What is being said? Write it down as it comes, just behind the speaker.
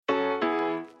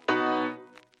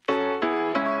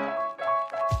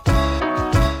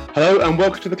Hello and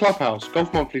welcome to the Clubhouse,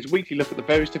 Golf Monthly's weekly look at the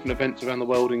various different events around the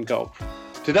world in golf.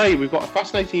 Today we've got a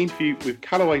fascinating interview with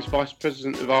Callaway's Vice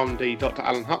President of R&D, Dr.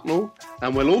 Hocknell,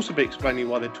 and we'll also be explaining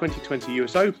why the 2020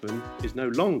 US Open is no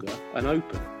longer an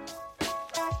Open.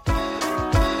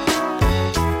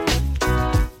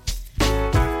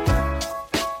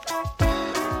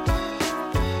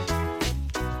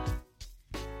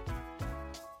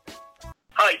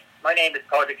 Hi, my name is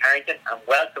Padraig Harrington and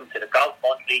welcome to the Golf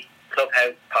Monthly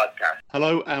Clubhouse podcast.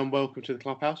 Hello and welcome to the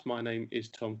Clubhouse. My name is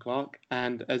Tom Clark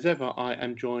and as ever I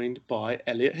am joined by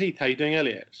Elliott Heath. How are you doing,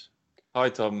 Elliott? Hi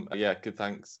Tom, yeah, good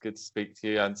thanks. Good to speak to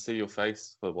you and see your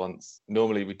face for once.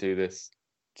 Normally we do this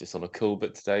just on a call,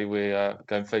 but today we're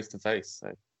going face to face.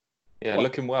 So yeah,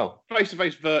 looking well. Face to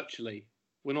face virtually.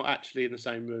 We're not actually in the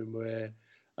same room. We're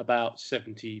about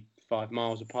 75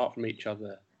 miles apart from each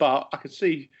other. But I can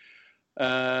see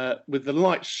with the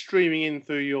light streaming in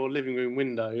through your living room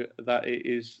window that it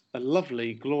is a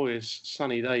lovely, glorious,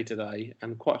 sunny day today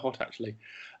and quite hot actually.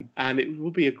 And it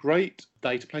would be a great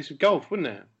day to play some golf, wouldn't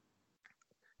it?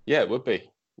 Yeah, it would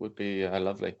be. Would be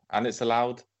lovely. And it's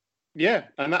allowed. Yeah,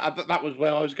 and that was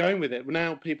where I was going with it.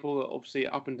 Now people are obviously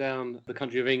up and down the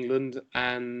country of England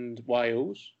and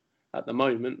Wales at the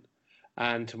moment,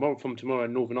 and from tomorrow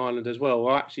in Northern Ireland as well,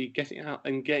 we're actually getting out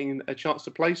and getting a chance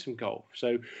to play some golf.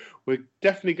 So we're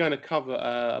definitely going to cover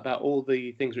about all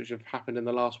the things which have happened in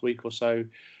the last week or so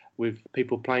with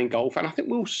people playing golf. And I think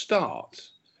we'll start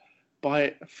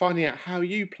by finding out how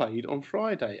you played on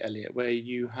Friday, Elliott, where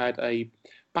you had a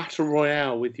battle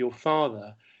royale with your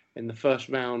father in the first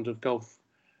round of golf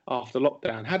after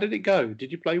lockdown. How did it go?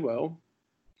 Did you play well?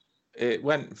 It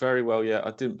went very well, yeah.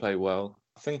 I didn't play well.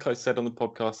 I think I said on the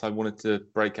podcast I wanted to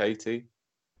break 80.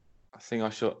 I think I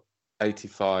shot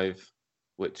 85,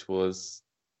 which was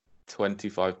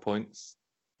 25 points.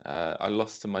 I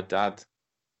lost to my dad,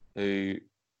 who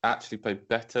actually played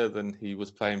better than he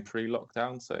was playing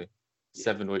pre-lockdown. So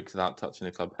 7 weeks without touching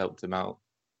the club helped him out.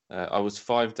 I was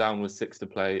 5 down with 6 to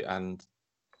play, and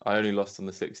I only lost on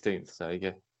the 16th. So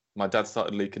yeah, my dad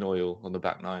started leaking oil on the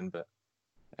back nine, but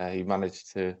he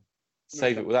managed to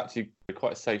save it with actually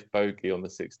quite a safe bogey on the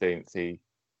 16th. He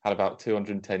had about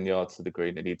 210 yards to the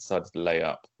green and he decided to lay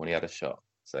up when he had a shot.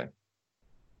 So,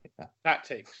 yeah.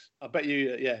 Tactics. I bet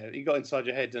you, he got inside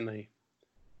your head, didn't he?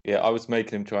 Yeah, I was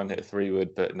making him try and hit a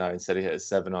 3-wood, but no, instead he hit a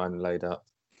 7-iron and laid up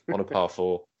on a par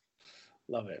 4.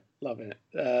 Love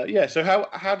it. So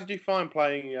how did you find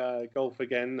playing golf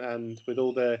again and with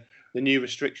all the new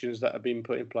restrictions that have been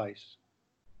put in place?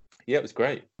 Yeah, it was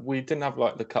great. We didn't have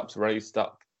like the cups raised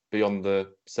up beyond the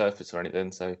surface or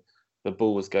anything, so the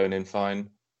ball was going in fine.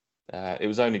 It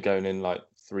was only going in like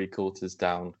 3/4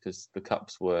 down because the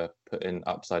cups were put in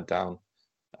upside down.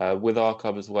 With our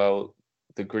club as well,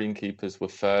 the greenkeepers were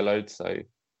furloughed, so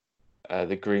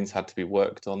the greens had to be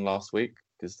worked on last week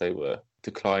because they were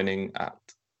declining at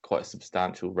quite a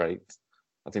substantial rate.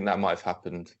 I think that might have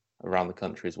happened around the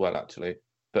country as well, actually.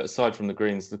 But aside from the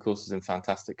greens, the course was in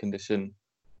fantastic condition.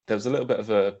 There was a little bit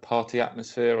of a party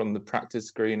atmosphere on the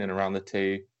practice green and around the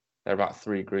tee. There are about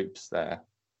 3 groups there,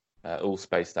 all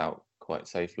spaced out quite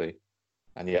safely.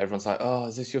 And yeah, everyone's like, "Oh,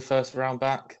 is this your first round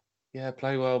back? Yeah,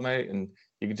 play well, mate." And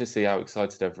you could just see how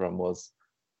excited everyone was.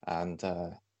 And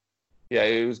yeah,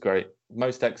 it was great.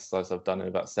 Most exercise I've done in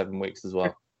about 7 weeks as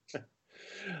well.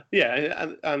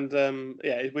 Yeah, and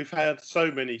we've had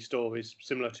so many stories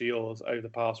similar to yours over the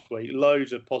past week.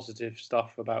 Loads of positive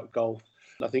stuff about golf.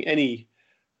 I think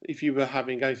if you were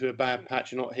going through a bad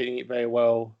patch and not hitting it very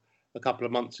well a couple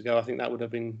of months ago, I think that would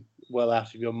have been well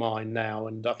out of your mind now.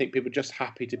 And I think people are just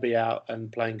happy to be out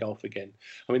and playing golf again.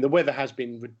 I mean, the weather has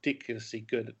been ridiculously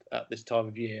good at this time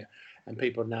of year, and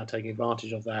people are now taking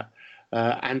advantage of that.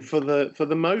 And for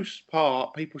the most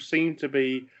part, people seem to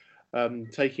be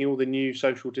taking all the new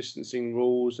social distancing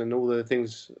rules and all the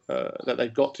things that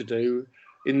they've got to do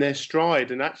in their stride.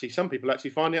 And actually, some people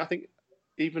actually find it, I think,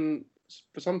 even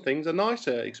for some things, a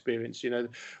nicer experience,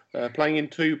 playing in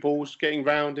 2 balls, getting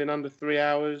round in under 3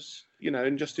 hours,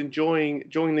 and just enjoying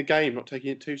the game, not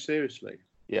taking it too seriously.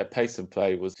 Yeah, pace of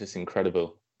play was just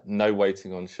incredible. No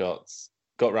waiting on shots.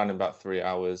 Got round in about 3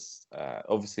 hours.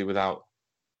 Obviously, without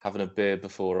having a beer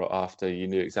before or after, you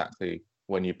knew exactly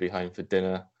when you'd be home for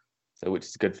dinner. So, which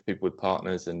is good for people with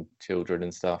partners and children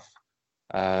and stuff.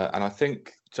 And I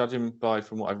think, judging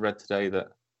from what I've read today, that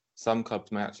some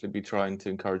clubs may actually be trying to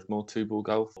encourage more 2-ball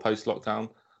golf post-lockdown.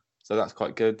 So that's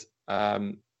quite good.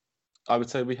 I would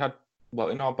say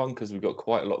in our bunkers, we've got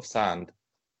quite a lot of sand.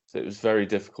 So it was very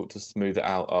difficult to smooth it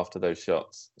out after those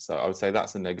shots. So I would say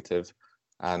that's a negative.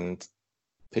 And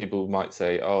people might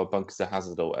say, "Oh, a bunker's a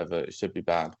hazard or whatever. It should be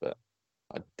bad." But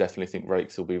I definitely think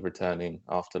rakes will be returning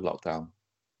after lockdown.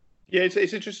 Yeah, it's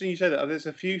interesting you say that. There's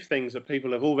a few things that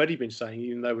people have already been saying,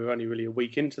 even though we're only really a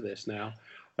week into this now.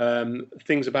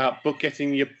 Things about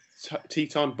getting your tea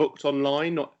time booked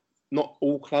online. Not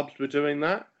all clubs were doing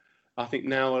that. I think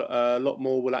now a lot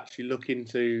more will actually look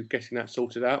into getting that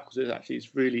sorted out, because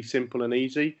it's really simple and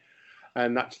easy.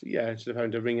 And that's, instead of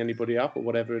having to ring anybody up or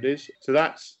whatever it is. So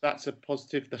that's a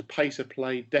positive. The pace of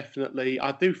play, definitely.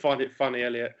 I do find it funny,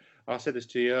 Elliot. I said this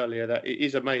to you earlier, that it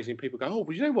is amazing. People go, oh,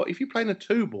 but you know what? If you play in a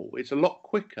 2-ball, it's a lot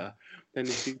quicker than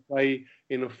if you play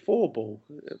in a 4-ball.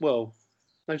 Well,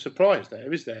 no surprise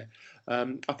there, is there?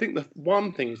 I think the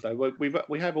one thing is, though,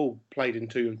 we have all played in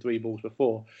 2 and 3 balls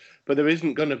before, but there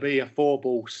isn't going to be a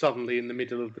 4-ball suddenly in the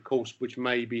middle of the course, which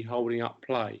may be holding up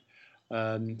play.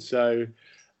 I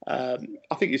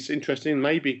think it's interesting.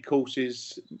 Maybe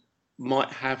courses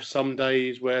might have some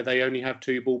days where they only have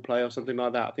 2-ball play or something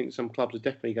like that. I think some clubs are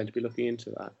definitely going to be looking into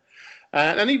that.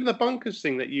 And even the bunkers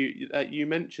thing that you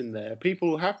mentioned there,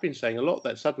 people have been saying a lot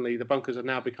that suddenly the bunkers are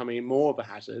now becoming more of a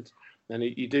hazard, and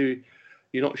you're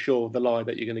not sure of the lie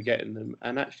that you're going to get in them,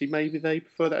 and actually maybe they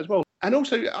prefer that as well. And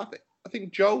also, I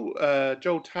think Joel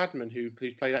Tadman, who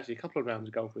played actually a couple of rounds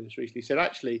of golf with us recently, said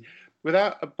actually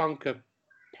without a bunker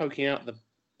poking out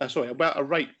about a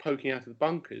rake poking out of the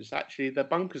bunkers, actually the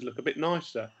bunkers look a bit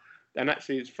nicer, and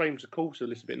actually it frames the course a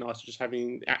little bit nicer, just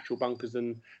having actual bunkers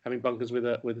than having bunkers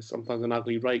with sometimes an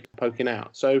ugly rake poking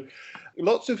out. So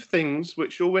lots of things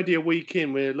which already a week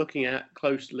in we're looking at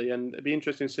closely, and it'd be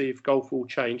interesting to see if golf will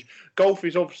change. Golf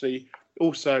is obviously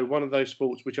also one of those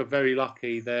sports which are very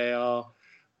lucky. They are,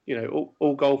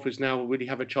 all golfers now really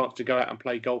have a chance to go out and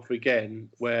play golf again,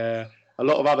 where a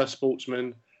lot of other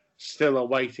sportsmen still are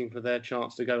waiting for their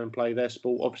chance to go and play their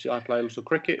sport. Obviously, I play a lot of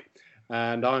cricket,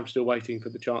 and I'm still waiting for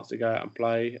the chance to go out and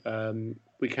play.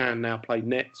 We can now play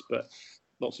nets, but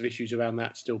lots of issues around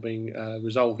that still being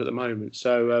resolved at the moment.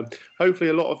 So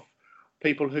hopefully a lot of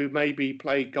people who maybe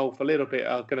play golf a little bit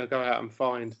are going to go out and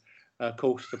find a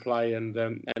course to play and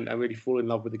really fall in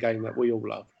love with the game that we all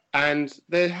love. And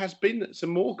there has been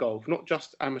some more golf, not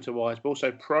just amateur-wise, but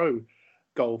also pro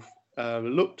golf.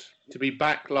 Looked to be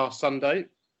back last Sunday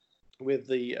with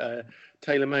the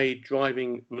TaylorMade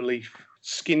driving relief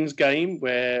skins game,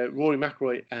 where Rory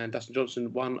McIlroy and Dustin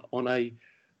Johnson won on a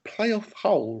playoff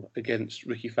hole against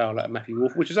Ricky Fowler and Matthew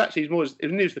Wolff, which is actually it was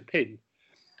nearest the pin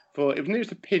for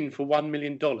 $1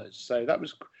 million. So that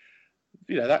was,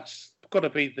 that's got to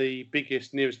be the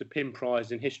biggest nearest the pin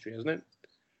prize in history, hasn't it?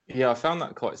 Yeah, I found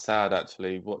that quite sad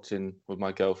actually, watching with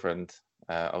my girlfriend.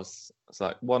 I was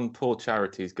like, one poor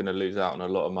charity is going to lose out on a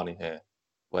lot of money here,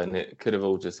 when it could have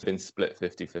all just been split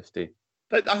 50-50.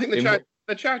 I think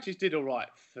the charities did all right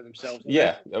for themselves.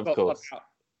 Yeah, of course.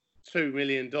 $2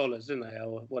 million, didn't they,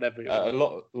 or whatever? A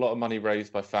lot of money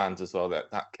raised by fans as well. That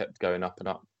kept going up and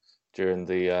up during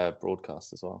the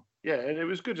broadcast as well. Yeah, and it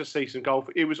was good to see some golf.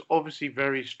 It was obviously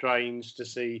very strange to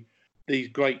see these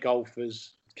great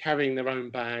golfers carrying their own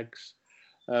bags,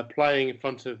 playing in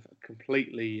front of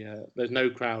completely. There's no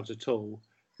crowds at all,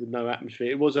 with no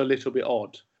atmosphere. It was a little bit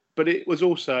odd. But it was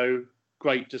also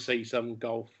great to see some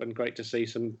golf and great to see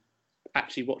some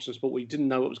actually watch some sport where you didn't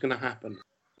know what was going to happen.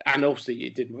 And obviously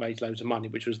it did raise loads of money,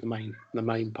 which was the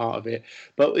main part of it.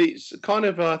 But it's kind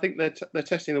of, I think they're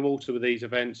testing the water with these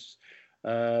events.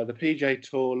 The PGA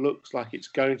Tour looks like it's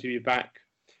going to be back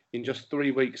in just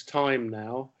 3 weeks' time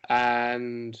now.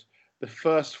 And the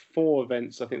first 4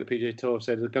 events, I think the PGA Tour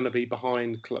said, are going to be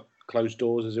behind closed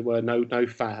doors, as it were, no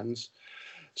fans.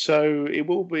 So it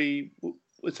will be...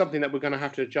 It's something that we're going to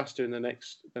have to adjust to in the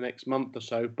next month or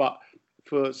so. But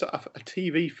for a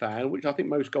TV fan, which I think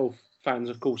most golf fans,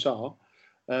 of course, are,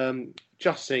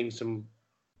 just seeing some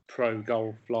pro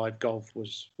golf, live golf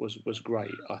was great,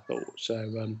 I thought.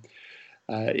 So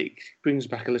it brings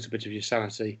back a little bit of your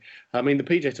sanity. I mean, the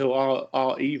PGA Tour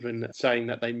are even saying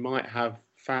that they might have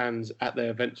fans at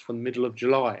their events from the middle of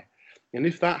July. And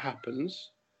if that happens,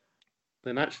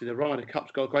 then actually the Ryder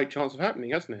Cup's got a great chance of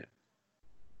happening, hasn't it?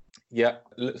 Yeah,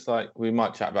 it looks like we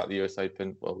might chat about the US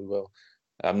Open. Well, we will.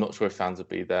 I'm not sure if fans will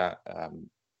be there. I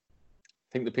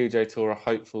think the PGA Tour are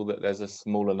hopeful that there's a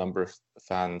smaller number of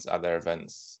fans at their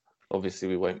events. Obviously,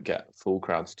 we won't get full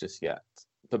crowds just yet.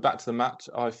 But back to the match,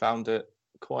 I found it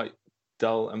quite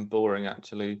dull and boring,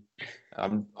 actually.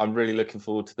 I'm really looking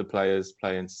forward to the players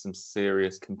playing some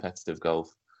serious competitive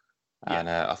golf. Yeah. And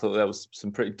I thought there was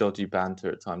some pretty dodgy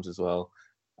banter at times as well.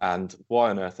 And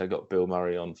why on earth they got Bill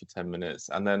Murray on for 10 minutes?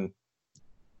 And then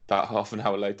about half an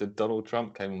hour later, Donald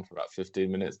Trump came on for about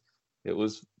 15 minutes. It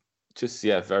was just,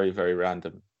 very, very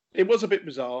random. It was a bit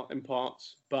bizarre in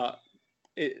parts, but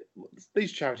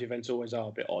these charity events always are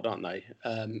a bit odd, aren't they?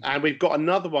 And we've got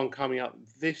another one coming up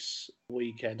this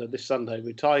weekend, or this Sunday,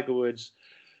 with Tiger Woods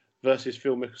versus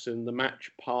Phil Mickelson, the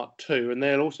match part 2. And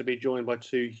they'll also be joined by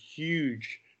 2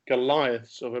 huge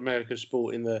Goliaths of American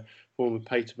sport in the form of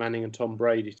Peyton Manning and Tom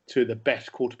Brady, 2 of the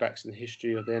best quarterbacks in the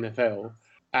history of the NFL.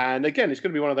 And again, it's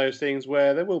going to be one of those things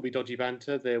where there will be dodgy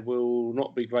banter. There will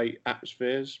not be great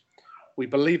atmospheres. We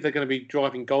believe they're going to be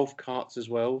driving golf carts as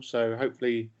well. So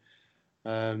hopefully,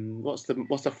 what's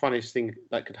the funniest thing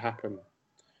that could happen?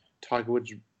 Tiger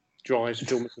Woods drives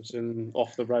Phil Mickelson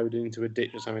off the road into a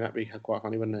ditch or something. That'd be quite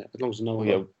funny, wouldn't it? As long as no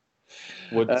one.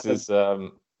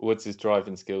 Woods'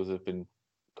 driving skills have been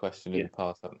questioned in the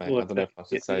past, haven't they? Well, I don't know if I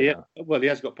should say that. Well, he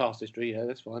has got past history. Yeah,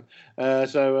 that's fine.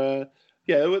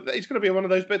 Yeah, it's going to be one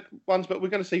of those ones, but we're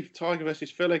going to see Tiger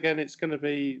versus Phil again. It's going to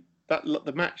be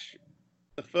the match,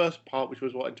 the first part, which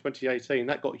was in 2018,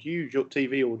 that got huge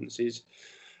TV audiences,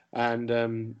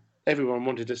 and everyone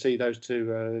wanted to see those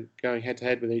 2 going head to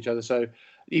head with each other. So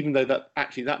even though that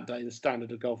day the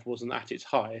standard of golf wasn't at its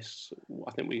highest,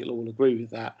 I think we'll all agree with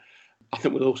that. I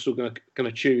think we're all still going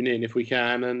to tune in if we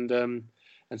can and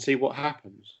see what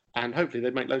happens, and hopefully they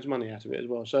make loads of money out of it as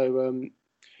well. So.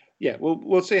 Yeah,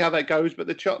 we'll see how that goes. But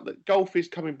the golf is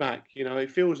coming back.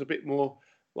 It feels a bit more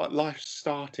like life's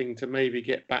starting to maybe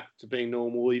get back to being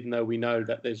normal, even though we know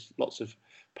that there's lots of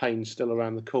pain still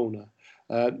around the corner.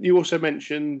 You also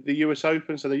mentioned the US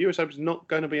Open. So the US Open is not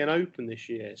going to be an Open this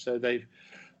year. So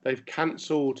they've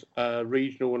cancelled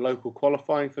regional and local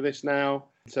qualifying for this now.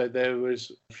 So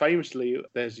there's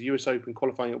US Open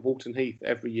qualifying at Walton Heath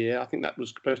every year. I think that was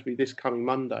supposed to be this coming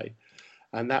Monday.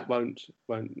 And that won't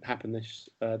happen this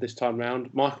time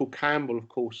round. Michael Campbell, of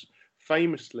course,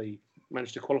 famously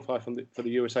managed to qualify for the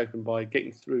US Open by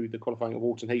getting through the qualifying at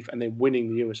Walton Heath and then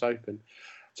winning the US Open.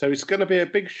 So it's going to be a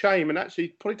big shame, and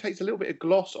actually probably takes a little bit of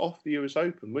gloss off the US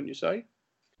Open, wouldn't you say?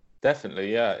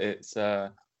 Definitely, yeah. It's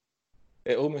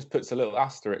it almost puts a little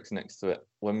asterisk next to it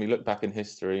when we look back in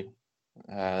history.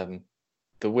 The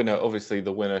winner,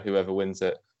 whoever wins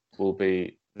it, will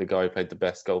be the guy who played the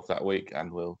best golf that week and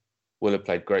will have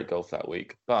played great golf that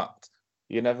week. But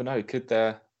you never know. Could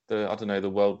the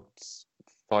world's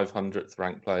 500th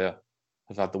ranked player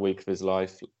have had the week of his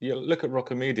life? You look at Rock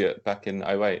Immediate back in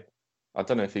 2008. I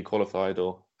don't know if he qualified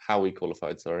or how he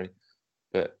qualified,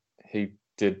 but he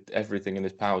did everything in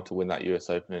his power to win that US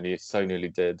Open, and he so nearly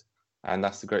did. And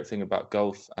that's the great thing about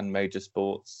golf and major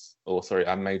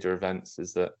events,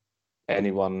 is that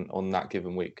anyone on that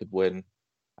given week could win.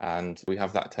 And we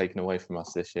have that taken away from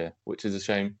us this year, which is a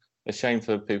shame. A shame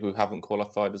for people who haven't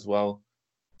qualified as well.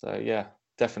 So yeah,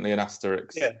 definitely an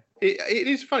asterisk. Yeah, it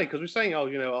is funny because we're saying,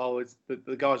 it's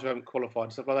the guys who haven't qualified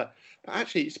and stuff like that. But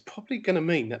actually, it's probably going to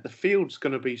mean that the field's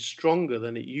going to be stronger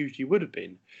than it usually would have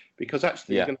been, because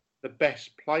actually you're going to have the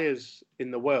best players in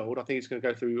the world. I think it's going to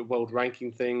go through world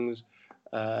ranking things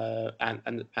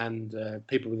and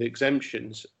people with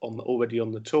exemptions already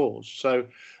on the tours. So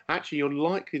actually, you're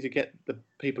likely to get the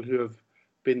people who have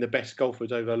been the best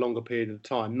golfers over a longer period of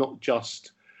time, not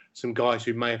just some guys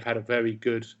who may have had a very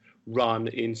good run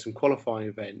in some qualifying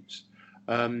events.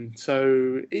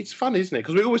 So it's fun, isn't it?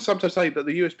 Because we always sometimes say that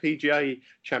the USPGA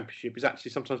Championship has actually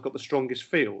sometimes got the strongest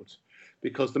field,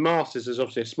 because the Masters is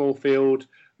obviously a small field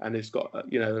and it's got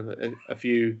a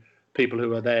few people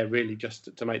who are there really just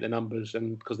to make the numbers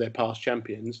and because they're past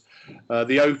champions.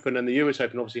 The Open and the US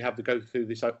Open obviously have to go through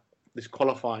this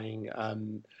qualifying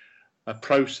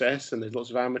process, and there's lots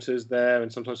of amateurs there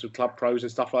and sometimes with club pros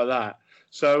and stuff like that.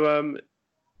 So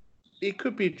it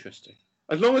could be interesting.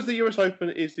 As long as the US Open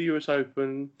is the US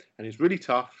Open and it's really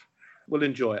tough, we'll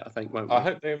enjoy it, I think, won't we? I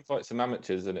hope they invite some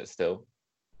amateurs in it still.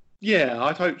 Yeah,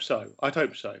 I'd hope so.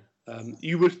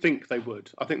 You would think they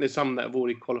would. I think there's some that have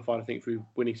already qualified, I think, through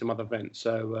winning some other events.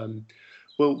 So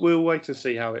we'll wait and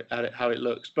see how it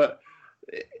looks. But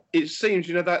it seems,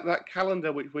 that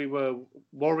calendar which we were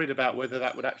worried about whether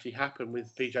that would actually happen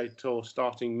with PGA Tour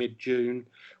starting mid-June,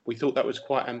 we thought that was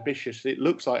quite ambitious. It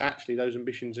looks like actually those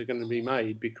ambitions are going to be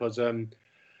made, because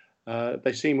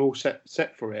they seem all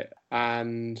set for it.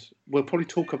 And we'll probably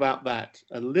talk about that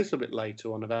a little bit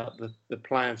later on, about the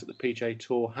plans that the PGA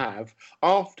Tour have,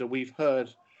 after we've heard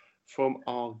from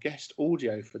our guest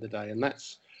audio for the day. And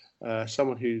that's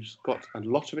someone who's got a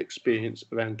lot of experience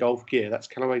around golf gear. That's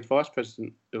Callaway's Vice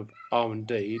President of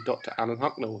R&D, Dr. Alan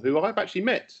Hocknell, who I've actually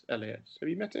met, Elliott. Have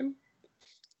you met him?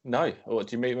 No. What,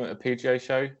 did you meet him at a PGA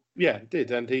show? Yeah, I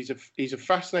did. And he's a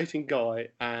fascinating guy,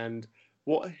 and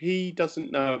what he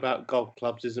doesn't know about golf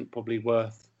clubs isn't probably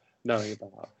worth knowing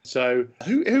about. So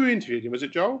who interviewed him? Was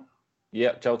it Joel?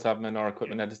 Yeah, Joel Tabman, our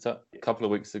equipment editor, a couple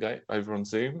of weeks ago over on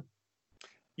Zoom.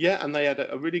 Yeah, and they had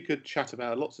a really good chat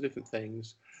about lots of different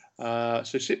things.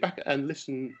 So sit back and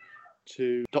listen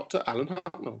to Dr. Alan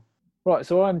Hocknell. Right,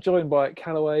 so I'm joined by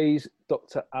Callaway's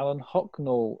Dr. Alan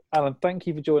Hocknell. Alan, thank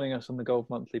you for joining us on the Golf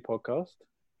Monthly podcast.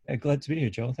 Glad to be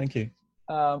here, Joel. Thank you.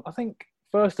 I think,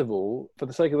 first of all, for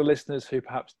the sake of the listeners who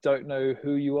perhaps don't know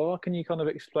who you are, can you kind of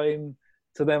explain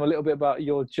to them a little bit about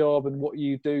your job and what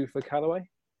you do for Callaway?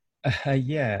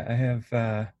 Yeah, I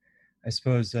have, I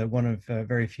suppose, one of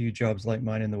very few jobs like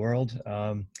mine in the world.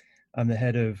 I'm the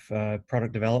head of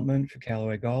product development for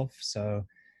Callaway Golf. So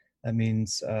that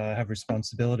means I have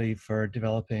responsibility for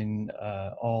developing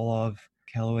all of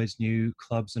Callaway's new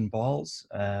clubs and balls.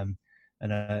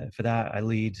 And for that, I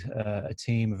lead a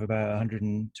team of about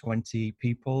 120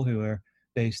 people who are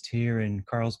based here in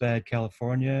Carlsbad,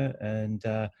 California, and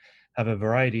have a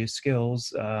variety of skills,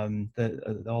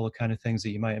 that all the kind of things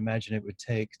that you might imagine it would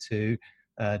take to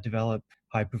develop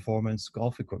high-performance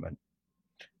golf equipment.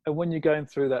 And when you're going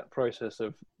through that process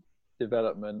of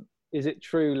development, is it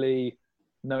truly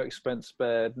no expense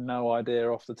spared, no idea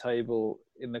off the table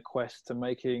in the quest to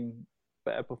making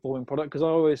better performing product? Because I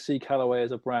always see Callaway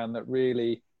as a brand that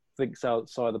really thinks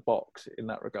outside the box in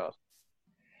that regard.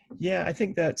 Yeah, I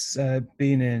think that's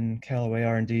been in Callaway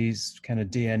R&D's kind of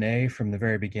DNA from the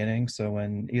very beginning. So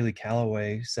when Ely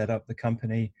Callaway set up the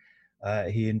company,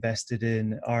 he invested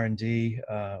in R&D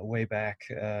way back,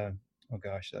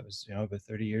 that was over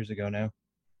 30 years ago now.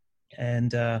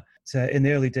 And so in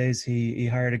the early days, he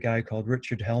hired a guy called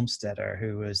Richard Helmstetter,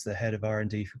 who was the head of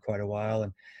R&D for quite a while.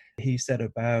 And he set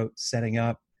about setting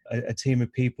up a team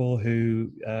of people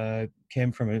who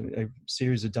came from a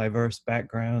series of diverse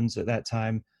backgrounds. At that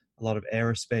time, a lot of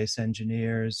aerospace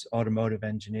engineers, automotive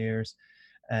engineers.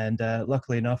 And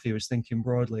luckily enough, he was thinking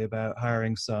broadly about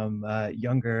hiring some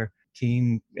younger,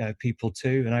 keen people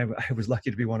too. And I was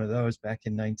lucky to be one of those back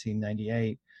in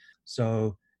 1998.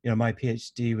 So, my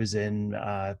PhD was in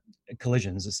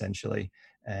collisions, essentially.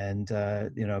 And,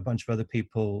 a bunch of other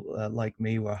people like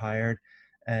me were hired.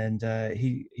 And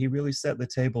he really set the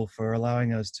table for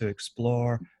allowing us to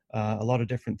explore a lot of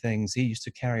different things. He used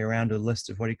to carry around a list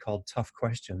of what he called tough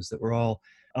questions that were all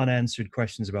unanswered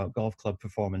questions about golf club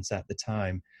performance at the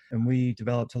time. And we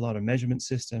developed a lot of measurement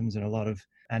systems and a lot of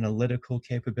analytical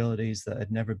capabilities that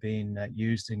had never been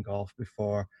used in golf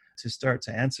before to start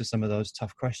to answer some of those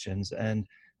tough questions. And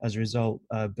as a result,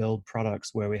 build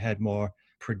products where we had more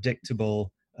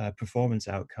predictable performance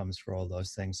outcomes for all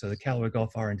those things. So the Callaway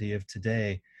Golf R&D of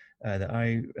today that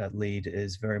I lead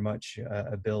is very much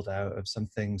a build out of some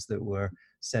things that were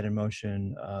set in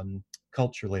motion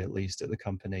culturally, at least at the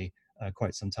company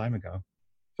quite some time ago.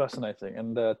 Fascinating.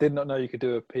 And did not know you could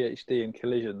do a PhD in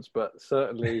collisions, but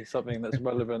certainly something that's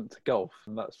relevant to golf,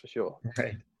 and that's for sure.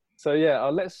 Right. So yeah,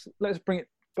 let's bring it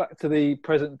back to the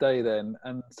present day then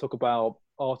and talk about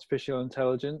artificial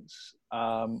intelligence.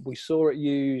 We saw it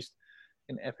used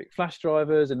in Epic flash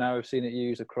drivers, and now we've seen it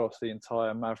used across the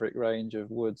entire Maverick range of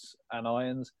woods and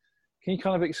irons. Can you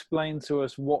kind of explain to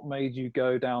us what made you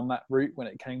go down that route when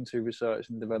it came to research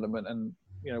and development, and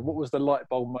what was the light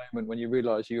bulb moment when you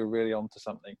realized you were really onto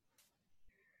something?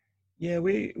 Yeah,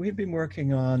 we've been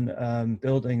working on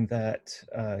building that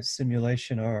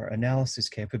simulation or analysis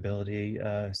capability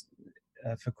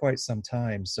for quite some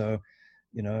time. So,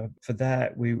 for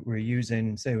that, we're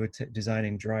using, say, we're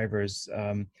designing drivers.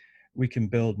 We can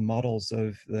build models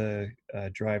of the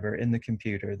driver in the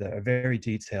computer that are very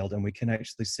detailed, and we can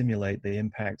actually simulate the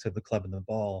impact of the club and the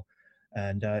ball.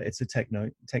 And it's a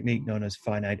technique known as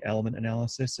finite element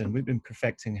analysis, and we've been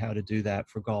perfecting how to do that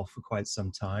for golf for quite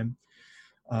some time.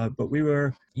 But we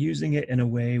were using it in a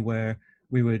way where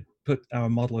we would put our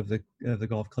model of the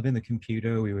golf club in the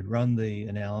computer, we would run the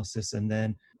analysis, and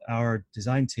then our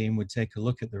design team would take a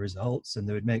look at the results, and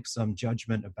they would make some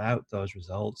judgment about those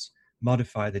results,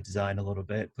 modify the design a little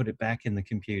bit, put it back in the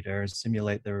computer,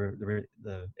 simulate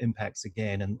the impacts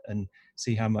again, and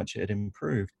see how much it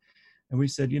improved. And we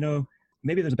said,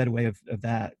 maybe there's a better way of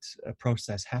that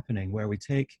process happening, where we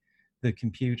take the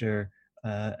computer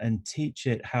and teach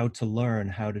it how to learn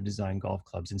how to design golf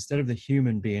clubs instead of the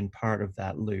human being part of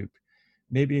that loop.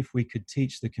 Maybe if we could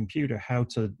teach the computer how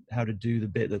to do the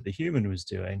bit that the human was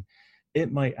doing, it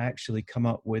might actually come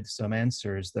up with some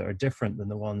answers that are different than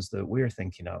the ones that we're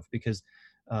thinking of. Because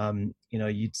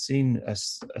you'd seen a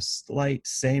slight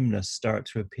sameness start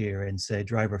to appear in, say,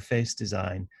 driver face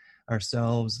design.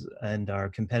 Ourselves and our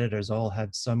competitors all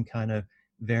had some kind of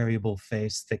variable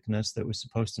face thickness that was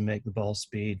supposed to make the ball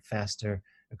speed faster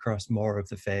across more of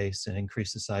the face and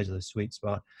increase the size of the sweet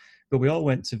spot. But we all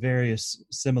went to various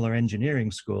similar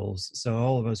engineering schools, so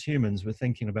all of us humans were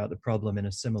thinking about the problem in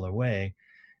a similar way.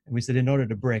 And we said, in order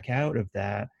to break out of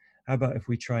that, how about if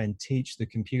we try and teach the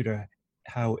computer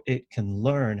how it can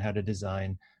learn how to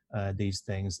design these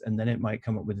things, and then it might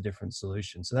come up with a different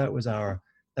solution. So that was our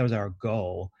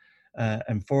goal.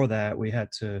 And for that, we had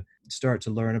to start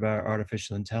to learn about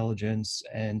artificial intelligence.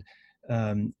 And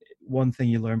one thing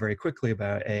you learn very quickly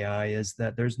about AI is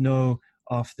that there's no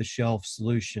off-the-shelf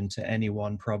solution to any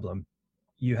one problem.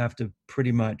 You have to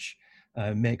pretty much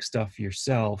make stuff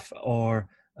yourself, or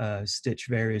stitch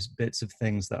various bits of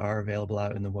things that are available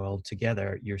out in the world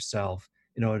together yourself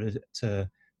in order to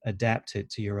adapt it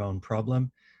to your own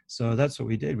problem. So that's what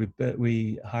we did.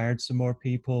 We hired some more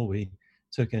people. We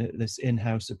took this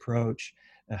in-house approach,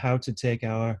 how to take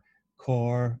our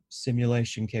core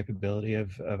simulation capability of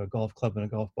a golf club and a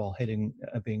golf ball hitting,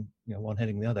 being one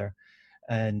hitting the other,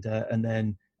 and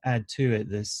then add to it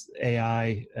this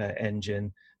AI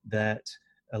engine that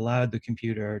allowed the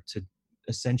computer to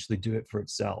essentially do it for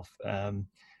itself.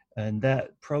 And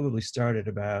that probably started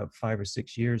about 5 or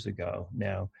 6 years ago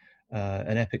now.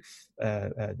 The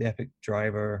Epic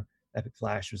driver, Epic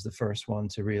Flash, was the first one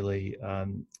to really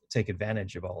take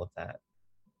advantage of all of that.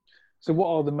 So what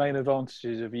are the main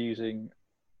advantages of using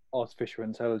artificial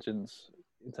intelligence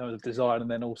in terms of design and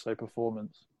then also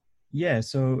performance? Yeah,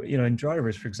 so in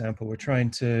drivers, for example, we're trying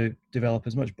to develop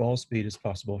as much ball speed as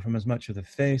possible from as much of the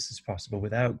face as possible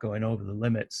without going over the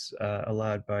limits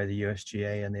allowed by the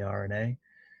USGA and the RNA.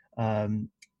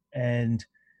 And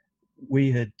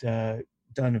we had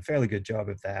done a fairly good job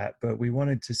of that, but we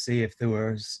wanted to see if there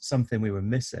was something we were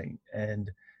missing, and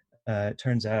it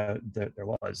turns out that there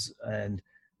was. And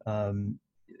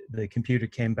the computer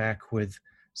came back with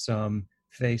some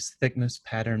face thickness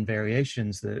pattern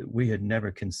variations that we had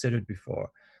never considered before.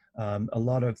 A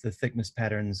lot of the thickness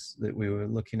patterns that we were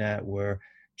looking at were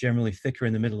generally thicker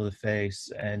in the middle of the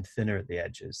face and thinner at the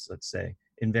edges, let's say,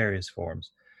 in various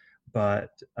forms. But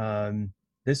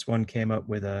this one came up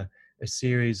with a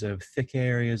series of thick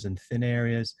areas and thin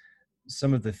areas,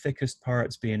 some of the thickest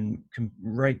parts being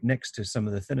right next to some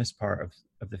of the thinnest part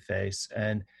of the face,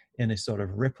 and in a sort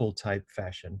of ripple type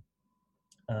fashion.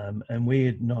 And we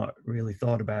had not really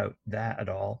thought about that at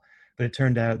all, but it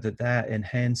turned out that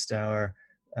enhanced our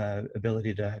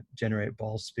ability to generate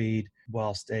ball speed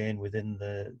while staying within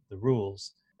the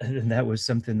rules. And that was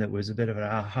something that was a bit of an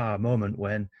aha moment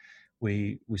when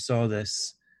we saw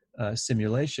this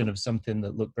simulation of something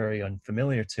that looked very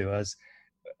unfamiliar to us.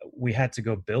 We had to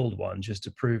go build one just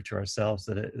to prove to ourselves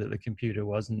that the computer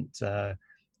wasn't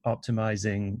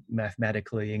optimizing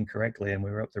mathematically incorrectly and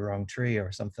we were up the wrong tree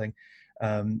or something.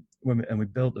 And we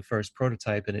built the first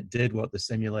prototype, and it did what the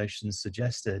simulations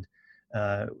suggested.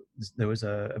 There was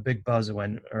a big buzz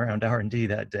around R&D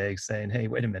that day saying, hey,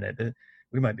 wait a minute,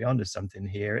 we might be onto something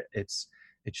here. It's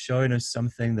showing us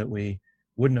something that we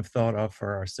wouldn't have thought of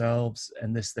for ourselves,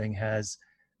 and this thing has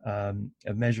a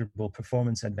measurable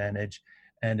performance advantage.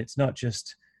 And it's not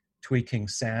just tweaking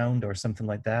sound or something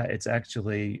like that. It's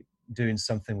actually doing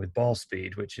something with ball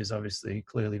speed, which is obviously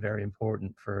clearly very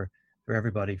important for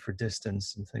everybody, for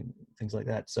distance and things like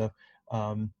that. So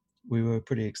we were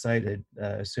pretty excited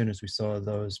as soon as we saw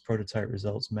those prototype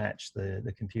results match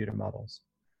the computer models.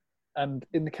 And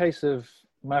in the case of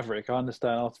Maverick, I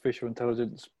understand artificial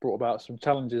intelligence brought about some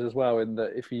challenges as well, in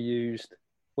that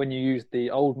when you used the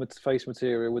old face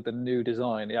material with the new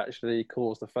design, it actually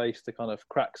caused the face to kind of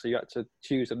crack. So you had to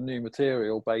choose a new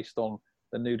material based on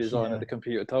the new design that the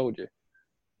computer told you.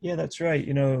 Yeah, that's right.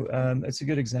 It's a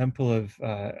good example of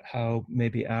how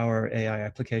maybe our AI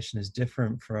application is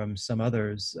different from some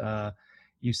others.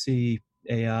 You see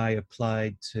AI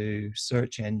applied to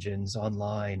search engines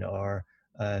online, or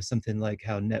something like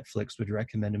how Netflix would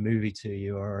recommend a movie to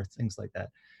you, or things like that.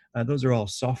 Those are all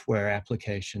software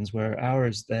applications, where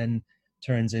ours then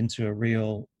turns into a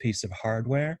real piece of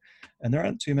hardware. And there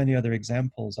aren't too many other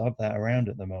examples of that around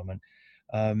at the moment.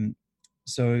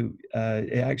 So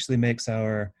it actually makes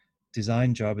our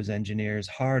design job as engineers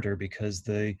harder, because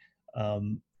the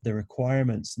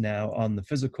requirements now on the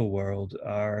physical world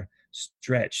are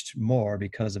stretched more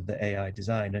because of the AI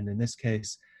design. And in this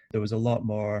case, there was a lot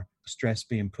more stress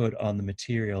being put on the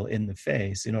material in the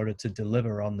face in order to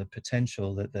deliver on the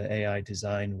potential that the AI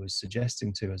design was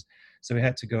suggesting to us. So we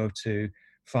had to go to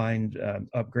find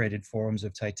upgraded forms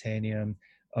of titanium,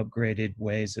 upgraded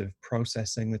ways of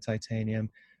processing the titanium.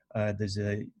 There's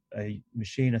a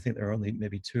machine, I think there are only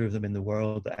maybe 2 of them in the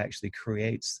world, that actually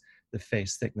creates the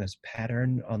face thickness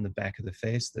pattern on the back of the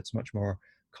face that's much more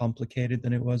complicated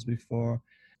than it was before.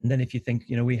 And then if you think,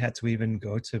 we had to even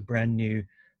go to brand new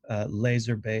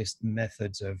laser-based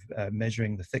methods of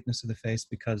measuring the thickness of the face,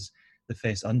 because the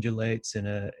face undulates in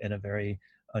a very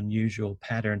unusual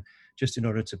pattern. Just in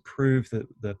order to prove that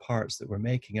the parts that we're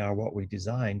making are what we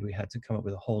designed, we had to come up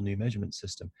with a whole new measurement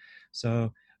system.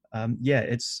 So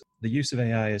it's the use of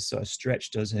AI has sort of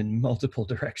stretched us in multiple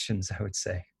directions, I would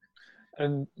say.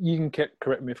 And you can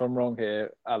correct me if I'm wrong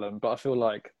here, Alan, but I feel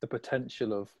like the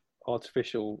potential of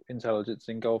artificial intelligence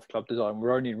in golf club design,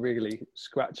 we're only really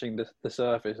scratching the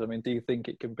surface. I mean, do you think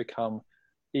it can become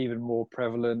even more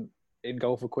prevalent in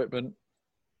golf equipment?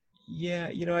 Yeah,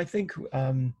 I think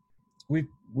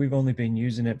we've only been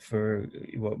using it for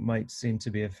what might seem to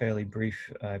be a fairly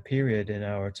brief period in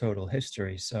our total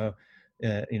history. So,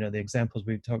 the examples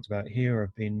we've talked about here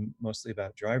have been mostly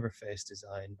about driver face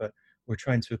design, but we're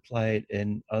trying to apply it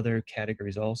in other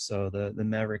categories also. The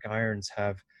Maverick irons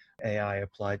have AI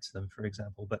applied to them, for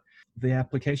example, but the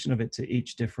application of it to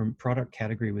each different product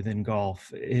category within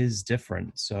golf is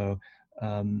different. So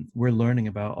we're learning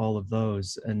about all of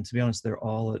those, and to be honest, they're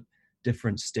all at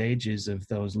different stages of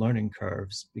those learning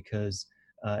curves, because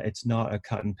it's not a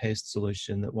cut and paste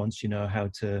solution that once you know how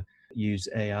to use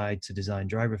AI to design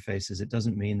driver faces, it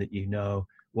doesn't mean that you know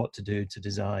what to do to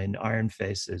design iron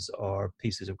faces or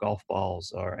pieces of golf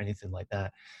balls or anything like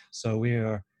that. So we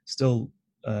are still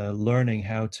learning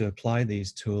how to apply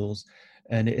these tools,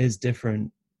 and it is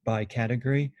different by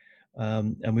category.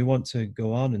 And we want to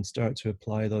go on and start to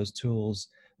apply those tools,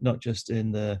 not just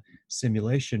in the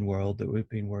simulation world that we've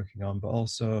been working on, but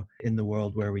also in the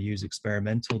world where we use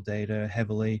experimental data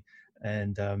heavily.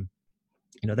 And,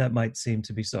 that might seem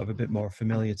to be sort of a bit more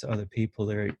familiar to other people.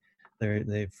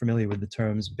 They're familiar with the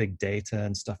terms big data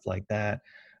and stuff like that.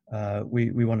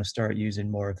 We want to start using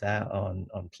more of that on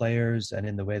players and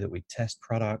in the way that we test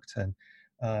product. And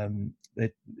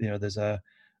there's a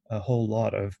whole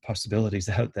lot of possibilities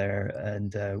out there,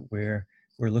 and we're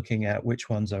looking at which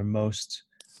ones are most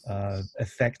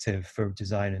effective for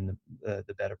designing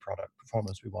the better product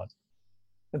performance we want.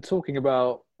 And talking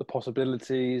about the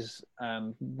possibilities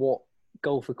and what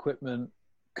golf equipment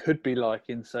could be like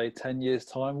in, say, 10 years'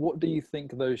 time, what do you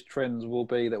think those trends will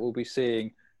be that we'll be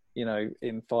seeing,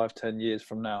 in 5-10 years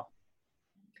from now?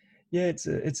 Yeah, it's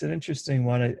an interesting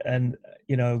one. And,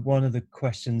 one of the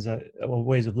questions or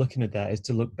ways of looking at that is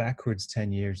to look backwards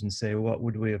 10 years and say, what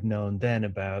would we have known then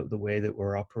about the way that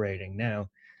we're operating now?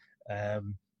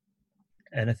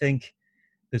 And I think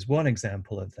there's one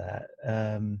example of that.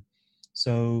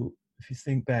 So if you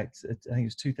think back, I think it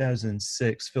was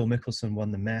 2006, Phil Mickelson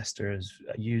won the Masters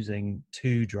using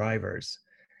 2 drivers.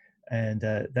 And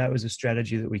that was a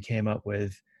strategy that we came up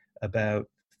with about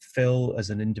Phil as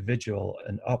an individual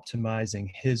and optimizing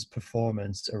his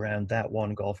performance around that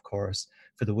one golf course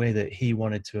for the way that he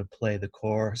wanted to play the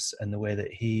course and the way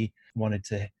that he wanted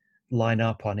to line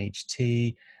up on each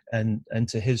tee, and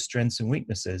to his strengths and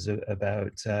weaknesses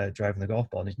about driving the golf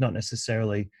ball. And he's not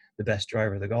necessarily the best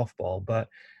driver of the golf ball, but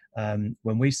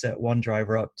when we set one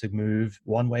driver up to move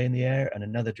one way in the air and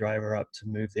another driver up to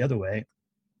move the other way,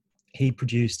 he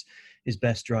produced his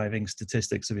best driving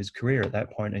statistics of his career at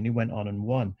that point, and he went on and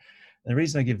won. And the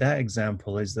reason I give that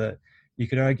example is that you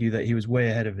could argue that he was way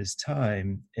ahead of his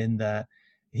time, in that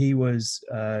he was,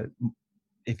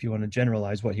 if you want to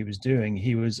generalize what he was doing,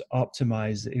 he was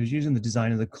using the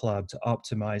design of the club to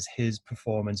optimize his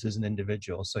performance as an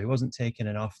individual. So he wasn't taking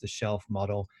an off-the-shelf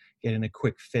model, getting a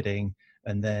quick fitting,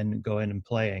 and then going and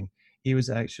playing. He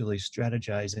was actually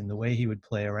strategizing the way he would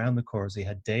play around the course. He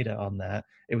had data on that.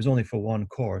 It was only for one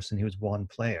course and he was one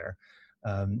player.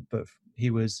 But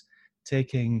he was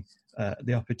taking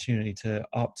the opportunity to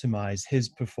optimize his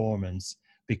performance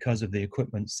because of the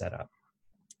equipment setup.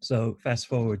 So fast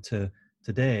forward to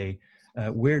today,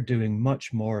 we're doing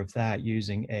much more of that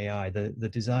using AI. The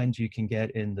designs you can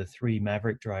get in the 3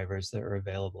 Maverick drivers that are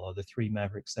available, or the 3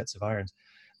 Maverick sets of irons,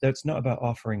 that's not about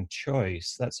offering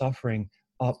choice. That's offering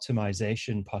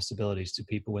optimization possibilities to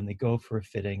people when they go for a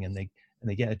fitting and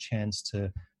they get a chance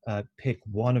to pick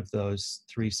one of those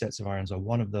 3 sets of irons or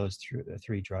one of those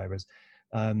 3 drivers.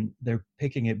 They're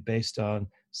picking it based on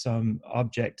some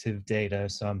objective data,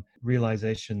 some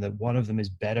realization that one of them is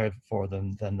better for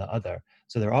them than the other.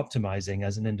 So they're optimizing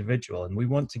as an individual, and we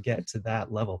want to get to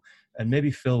that level. And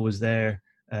maybe Phil was there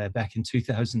back in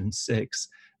 2006,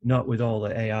 not with all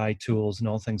the AI tools and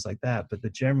all things like that, but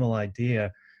the general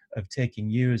idea of taking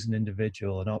you as an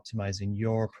individual and optimizing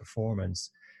your performance.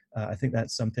 I think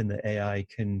that's something that AI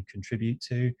can contribute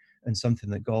to, and something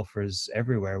that golfers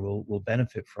everywhere will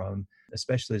benefit from,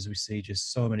 especially as we see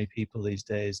just so many people these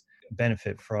days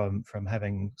benefit from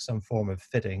having some form of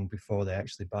fitting before they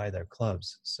actually buy their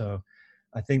clubs. So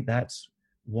I think that's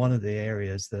one of the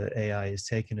areas that AI is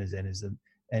taking us in, is that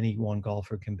any one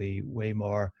golfer can be way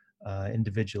more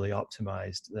individually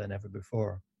optimized than ever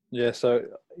before. Yeah, so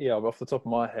yeah, off the top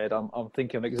of my head, I'm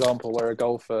thinking an example where a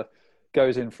golfer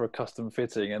goes in for a custom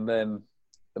fitting, and then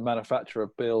the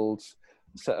manufacturer builds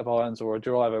a set of irons or a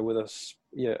driver with a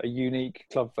unique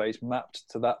club face mapped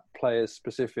to that player's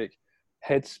specific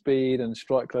head speed and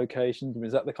strike locations. I mean,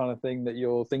 is that the kind of thing that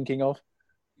you're thinking of?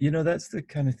 That's the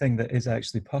kind of thing that is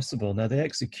actually possible. Now, the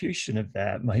execution of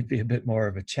that might be a bit more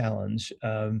of a challenge,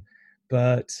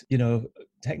 but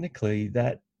technically,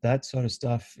 that sort of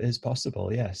stuff is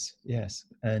possible. Yes, yes,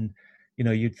 and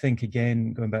you'd think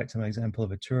again, going back to my example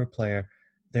of a tour player,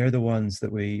 they're the ones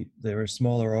that they're a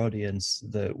smaller audience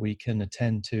that we can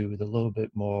attend to with a little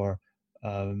bit more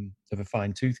of a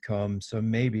fine tooth comb. So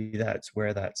maybe that's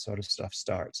where that sort of stuff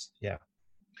starts. Yeah.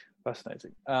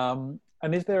 Fascinating.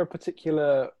 And is there a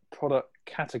particular product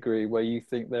category where you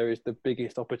think there is the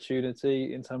biggest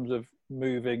opportunity in terms of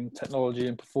moving technology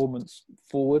and performance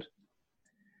forward?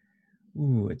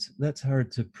 Ooh, that's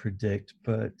hard to predict,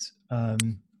 but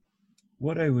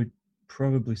what I would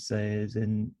probably say is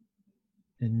in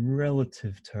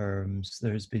relative terms,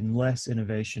 there's been less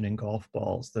innovation in golf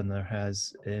balls than there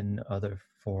has in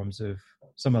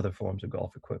some other forms of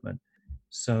golf equipment.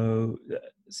 So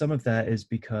some of that is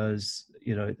because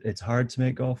it's hard to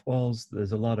make golf balls.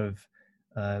 There's a lot of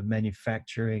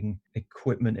manufacturing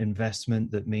equipment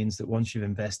investment that means that once you've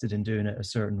invested in doing it a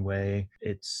certain way,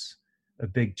 it's a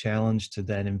big challenge to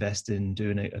then invest in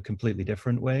doing it a completely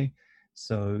different way.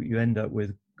 So you end up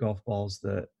with golf balls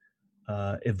that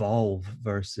evolve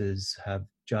versus have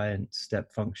giant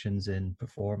step functions in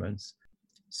performance.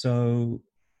 So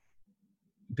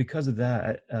because of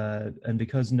that, and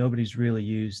because nobody's really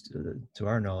used, to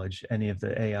our knowledge, any of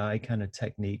the AI kind of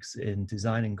techniques in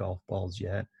designing golf balls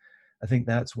yet, I think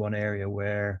that's one area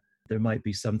where there might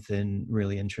be something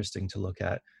really interesting to look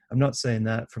at. I'm not saying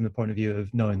that from the point of view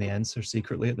of knowing the answer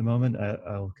secretly at the moment.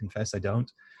 I'll confess I don't.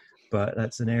 But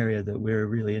that's an area that we're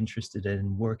really interested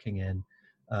in working in.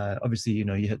 Obviously, you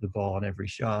hit the ball on every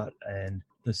shot, and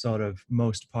the sort of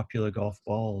most popular golf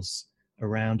balls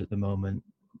around at the moment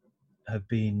have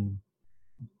been,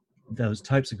 those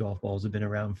types of golf balls have been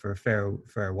around for a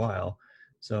fair while.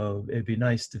 So it'd be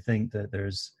nice to think that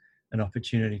there's an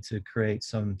opportunity to create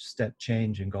some step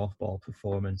change in golf ball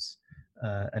performance,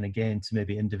 and again, to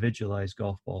maybe individualize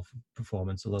golf ball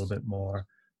performance a little bit more,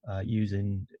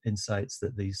 using insights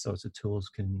that these sorts of tools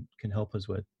can help us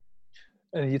with.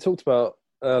 And you talked about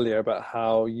earlier about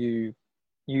how you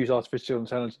use artificial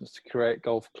intelligence to create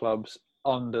golf clubs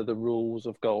under the rules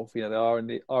of golf, the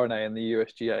RNA and the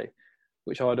USGA,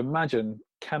 which I would imagine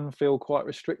can feel quite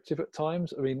restrictive at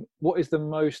times. I mean, what is the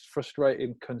most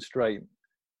frustrating constraint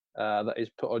that is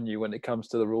put on you when it comes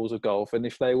to the rules of golf? And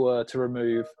if they were to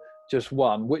remove just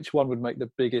one, which one would make the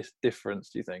biggest difference,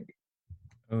 do you think?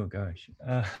 Oh gosh,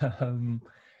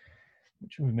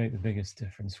 which would make the biggest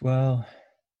difference? Well,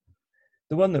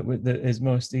 the one that is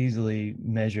most easily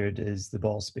measured is the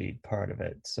ball speed part of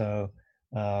it. So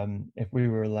if we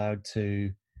were allowed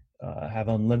to have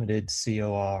unlimited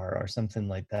COR or something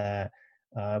like that,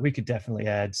 we could definitely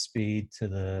add speed to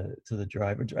the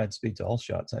driver, add speed to all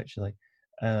shots actually,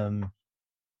 and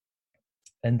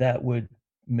that would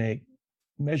make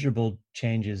measurable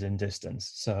changes in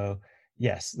distance. So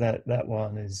yes, that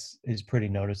one is pretty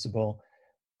noticeable.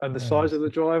 And the size of the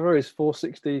driver, is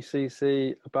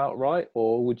 460cc about right,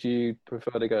 or would you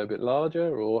prefer to go a bit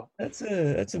larger? Or that's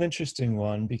an interesting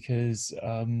one, because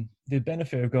the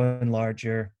benefit of going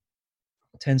larger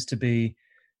tends to be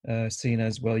seen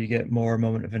as, well, you get more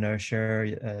moment of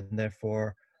inertia, and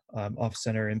therefore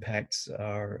off-center impacts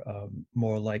are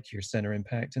more like your center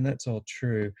impact, and that's all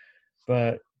true.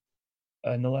 But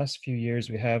in the last few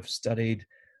years, we have studied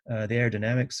the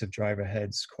aerodynamics of driver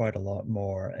heads quite a lot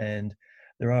more, and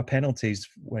there are penalties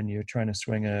when you're trying to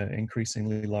swing an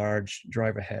increasingly large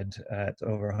driver head at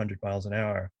over 100 miles an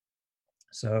hour.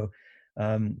 So,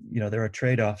 there are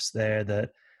trade-offs there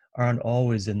that aren't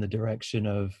always in the direction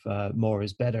of more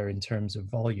is better in terms of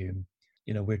volume.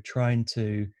 We're trying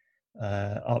to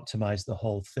optimize the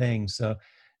whole thing. So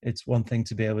it's one thing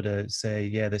to be able to say,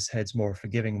 yeah, this head's more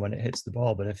forgiving when it hits the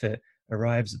ball, but if it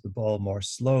arrives at the ball more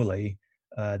slowly,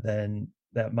 then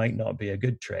that might not be a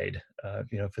good trade,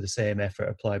 for the same effort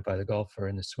applied by the golfer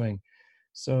in the swing.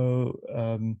 So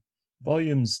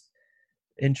volume's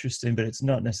interesting, but it's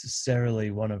not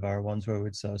necessarily one of our ones where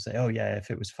we'd sort of say, oh yeah,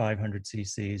 if it was 500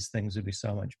 cc's, things would be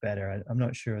so much better. I'm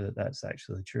not sure that that's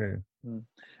actually true.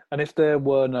 And if there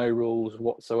were no rules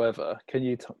whatsoever, can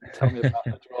you tell me about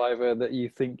the driver that you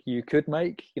think you could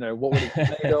make? What would it be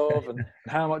made of, and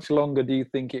how much longer do you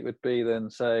think it would be than,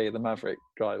 say, the Maverick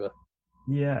driver?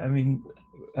 Yeah, I mean,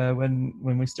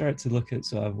 when we start to look at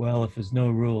sort of, well, if there's no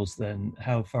rules, then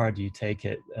how far do you take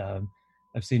it?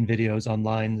 I've seen videos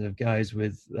online of guys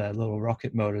with little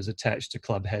rocket motors attached to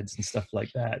club heads and stuff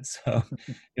like that. So,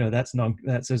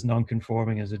 that's as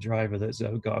non-conforming as a driver that's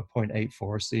got a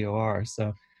 .84 COR.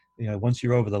 So, once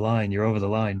you're over the line, you're over the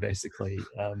line, basically.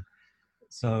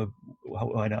 So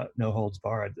why not no holds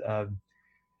barred?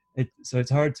 So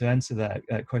it's hard to answer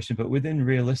that question, but within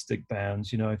realistic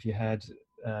bounds, if you had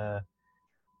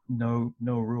no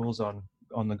rules on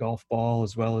the golf ball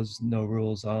as well as no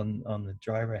rules on the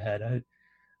driver head,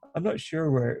 I'm not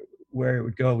sure where it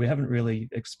would go. We haven't really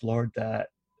explored that,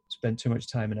 spent too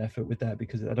much time and effort with that,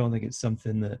 because I don't think it's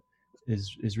something that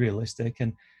is realistic.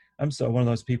 And I'm sort of one of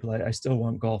those people, I still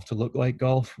want golf to look like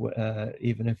golf,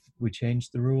 even if we change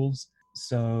the rules.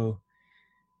 So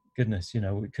goodness,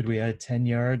 could we add 10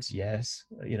 yards? Yes.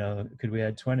 Could we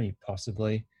add 20?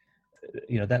 Possibly.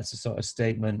 That's a sort of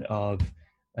statement of,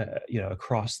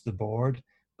 across the board.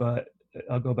 But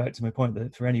I'll go back to my point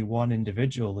that for any one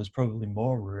individual, there's probably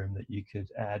more room that you could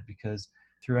add, because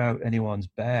throughout anyone's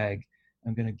bag,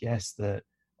 I'm going to guess that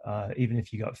even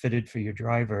if you got fitted for your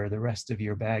driver, the rest of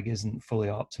your bag isn't fully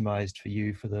optimized for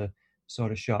you for the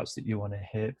sort of shots that you want to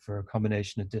hit, for a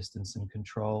combination of distance and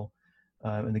control.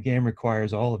 And the game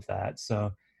requires all of that.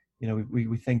 So,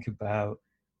 we think about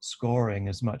scoring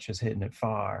as much as hitting it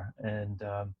far. And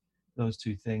those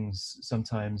two things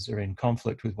sometimes are in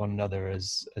conflict with one another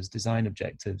as design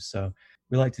objectives. So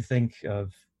we like to think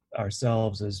of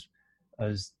ourselves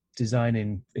as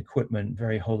designing equipment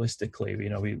very holistically.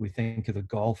 We think of the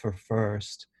golfer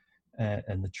first,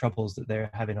 and the troubles that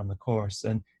they're having on the course.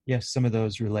 And yes, some of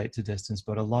those relate to distance,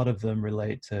 but a lot of them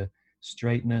relate to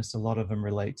straightness. A lot of them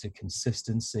relate to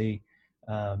consistency,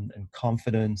 and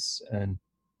confidence, and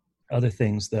other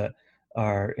things that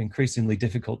are increasingly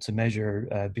difficult to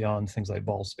measure beyond things like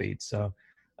ball speed. So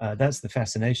that's the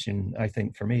fascination, I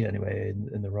think, for me anyway,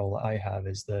 in the role that I have,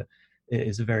 is that it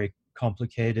is a very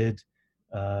complicated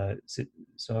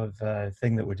sort of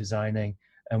thing that we're designing,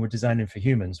 and we're designing for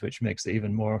humans, which makes it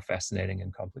even more fascinating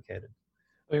and complicated.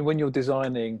 I mean, when you're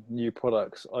designing new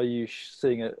products, are you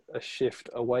seeing a shift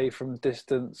away from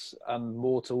distance and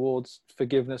more towards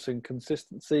forgiveness and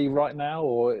consistency right now?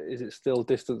 Or is it still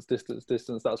distance, distance,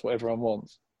 distance? That's what everyone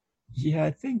wants. Yeah,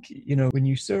 I think, when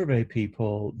you survey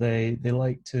people, they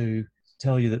like to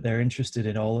tell you that they're interested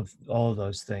in all of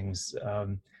those things.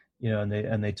 And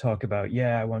they talk about,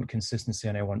 yeah, I want consistency,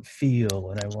 and I want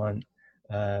feel, and I want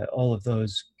all of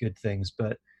those good things.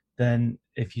 But then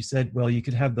if you said, well, you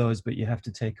could have those, but you have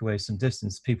to take away some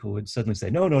distance, people would suddenly say,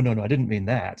 no, I didn't mean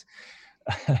that.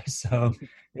 So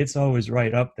it's always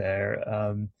right up there.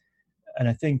 And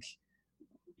I think,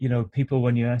 people,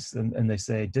 when you ask them and they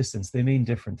say distance, they mean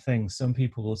different things. Some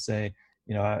people will say,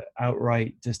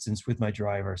 outright distance with my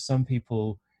driver. Some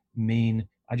people mean,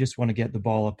 I just want to get the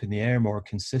ball up in the air more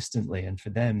consistently. And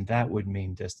for them, that would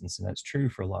mean distance. And that's true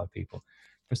for a lot of people.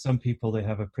 For some people, they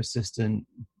have a persistent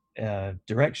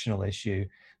directional issue.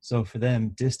 So for them,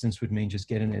 distance would mean just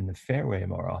getting in the fairway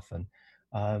more often.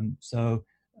 So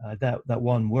that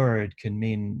one word can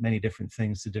mean many different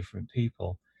things to different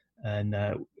people. And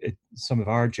some of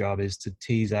our job is to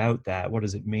tease out what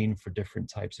does it mean for different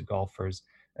types of golfers,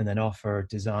 and then offer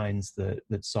designs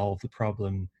that solve the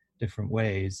problem different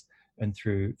ways. And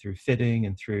through fitting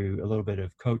and through a little bit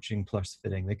of coaching plus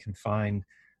fitting, they can find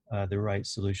the right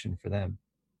solution for them.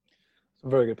 Some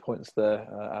very good points there,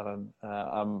 Alan.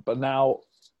 But now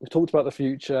we've talked about the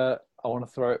future. I want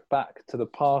to throw it back to the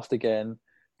past again,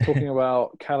 talking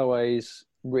about Callaway's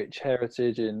rich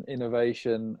heritage in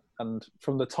innovation. And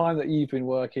from the time that you've been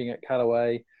working at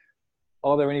Callaway,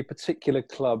 are there any particular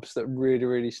clubs that really,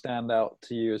 really stand out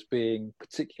to you as being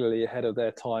particularly ahead of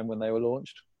their time when they were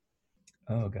launched?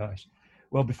 Oh, gosh.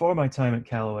 Well, before my time at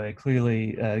Callaway,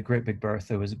 clearly Great Big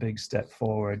Bertha was a big step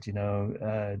forward.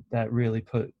 That really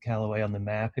put Callaway on the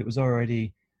map. It was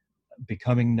already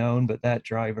becoming known, but that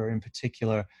driver in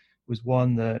particular was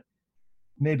one that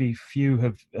maybe few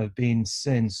have been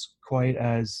since quite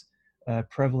as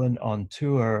prevalent on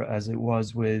tour as it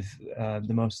was with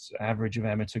the most average of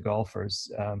amateur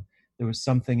golfers. There was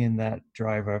something in that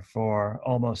driver for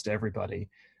almost everybody,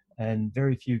 and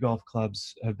very few golf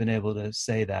clubs have been able to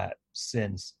say that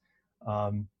since.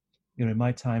 In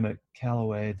my time at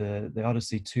Callaway, the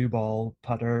Odyssey 2-ball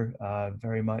putter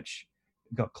very much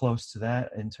got close to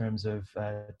that in terms of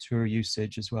tour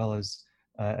usage, as well as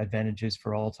advantages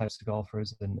for all types of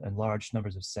golfers, and large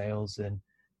numbers of sales and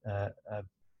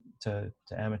to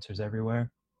amateurs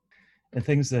everywhere. And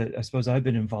things that I suppose I've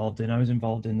been involved in, I was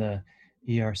involved in the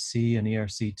ERC and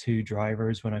ERC2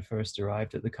 drivers when I first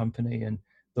arrived at the company, and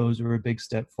those were a big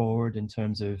step forward in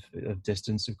terms of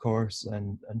distance, of course,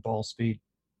 and ball speed.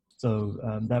 So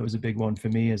that was a big one for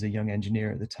me as a young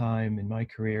engineer at the time in my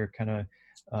career, kind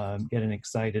of getting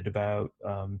excited about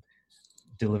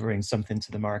delivering something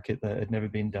to the market that had never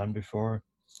been done before.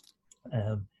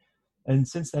 And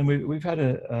since then, we've had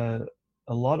a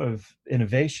lot of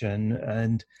innovation,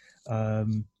 and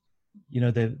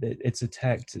it's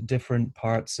attacked different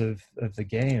parts of the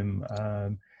game.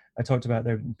 I talked about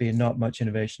there being not much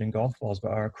innovation in golf balls,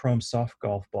 but our Chrome Soft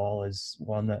golf ball is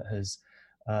one that has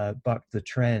bucked the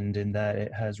trend in that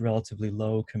it has relatively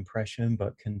low compression,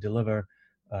 but can deliver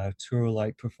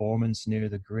tour-like performance near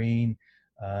the green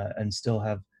and still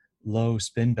have low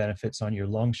spin benefits on your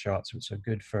long shots, which are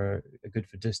good for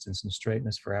distance and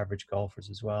straightness for average golfers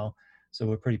as well. So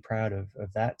we're pretty proud of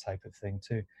that type of thing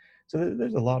too. So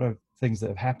there's a lot of things that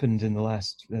have happened in the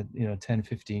last 10,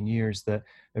 15 years that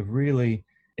have really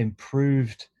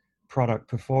improved product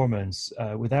performance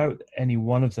without any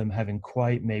one of them having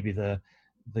quite maybe the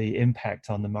impact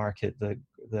on the market that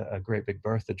a Great Big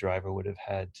Bertha driver would have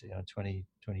had 20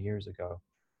 years ago.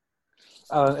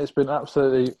 Alan, it's been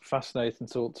absolutely fascinating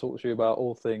to talk to you about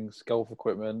all things golf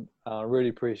equipment. I really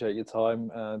appreciate your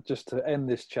time. Just to end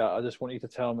this chat, I just want you to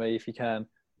tell me, if you can,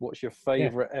 what's your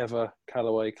favourite ever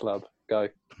Callaway club? Go.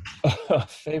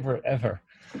 Favorite ever?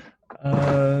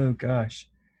 Oh gosh.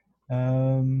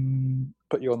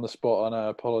 Put you on the spot, and I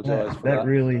apologise for that. That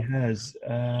really has.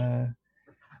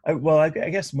 I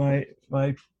guess my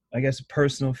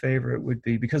personal favorite would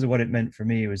be, because of what it meant for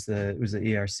me, was the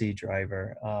ERC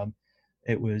driver.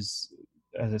 It was,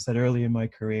 as I said early in my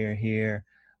career here,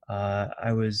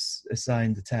 I was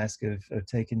assigned the task of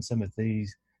taking some of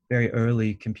these very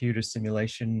early computer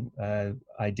simulation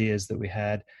ideas that we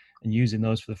had and using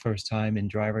those for the first time in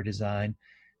driver design.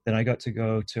 Then I got to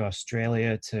go to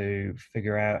Australia to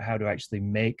figure out how to actually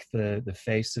make the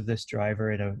face of this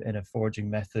driver in a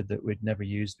forging method that we'd never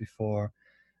used before,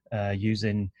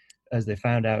 using, as they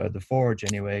found out at the forge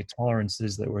anyway,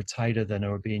 tolerances that were tighter than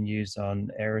were being used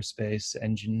on aerospace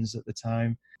engines at the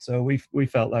time. So we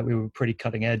felt like we were pretty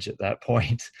cutting edge at that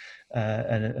point.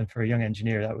 And for a young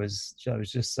engineer, that was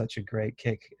just such a great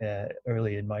kick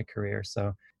early in my career.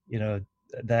 So,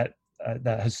 that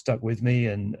has stuck with me.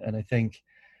 And I think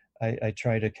I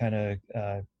try to kind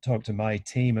of talk to my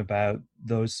team about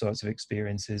those sorts of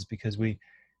experiences, because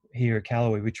here at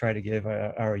Callaway, we try to give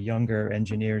our younger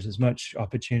engineers as much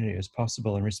opportunity as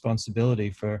possible and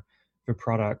responsibility for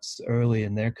products early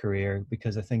in their career,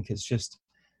 because I think it's just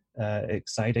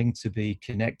exciting to be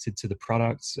connected to the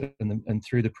products and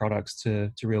through the products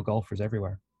to real golfers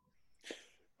everywhere.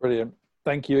 Brilliant.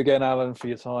 Thank you again, Alan, for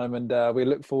your time, and we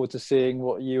look forward to seeing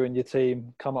what you and your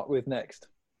team come up with next.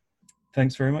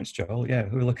 Thanks very much, Joel. Yeah,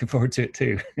 we're looking forward to it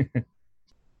too.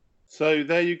 So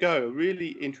there you go. Really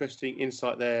interesting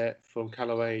insight there from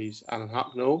Callaway's Alan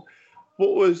Hocknell.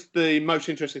 What was the most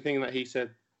interesting thing that he said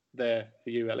there for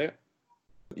you, Elliott?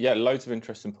 Yeah, loads of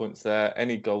interesting points there.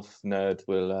 Any golf nerd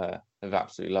will have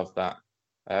absolutely loved that.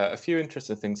 A few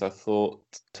interesting things I thought.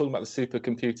 Talking about the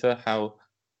supercomputer, how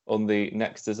on the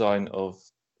next design of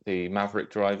the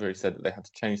Maverick driver, he said that they had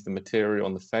to change the material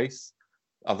on the face.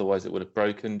 Otherwise, it would have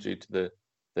broken due to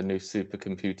the new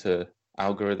supercomputer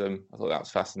algorithm. I thought that was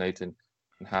fascinating,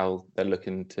 and how they're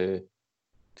looking to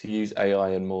use AI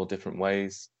in more different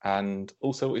ways. And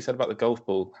also what he said about the golf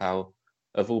ball, how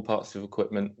of all parts of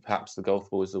equipment, perhaps the golf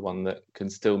ball is the one that can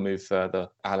still move further.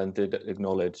 Alan did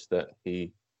acknowledge that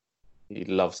he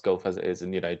loves golf as it is,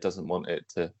 and doesn't want it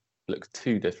to look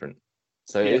too different.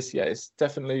 So it's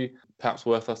definitely perhaps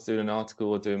worth us doing an article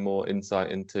or doing more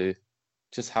insight into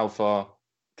just how far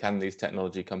can these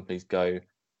technology companies go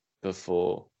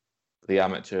before the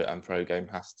amateur and pro game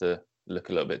has to look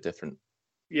a little bit different.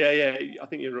 Yeah, I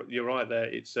think you're right there.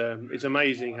 It's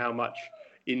amazing how much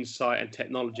insight and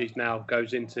technology now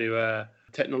goes into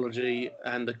technology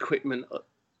and equipment.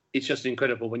 It's just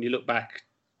incredible when you look back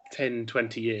 10,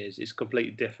 20 years. It's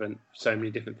completely different. So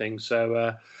many different things.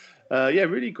 So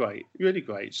really great.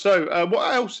 So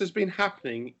what else has been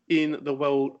happening in the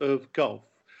world of golf?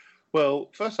 Well,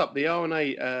 first up, the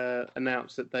R&A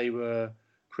announced that they were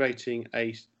creating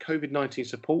a COVID-19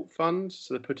 support fund.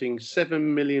 So they're putting £7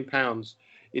 million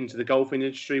into the golf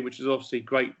industry, which is obviously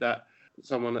great that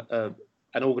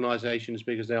an organisation as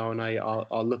big as the R&A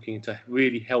are looking to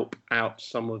really help out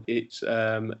some of its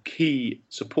key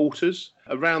supporters.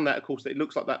 Around that, of course, it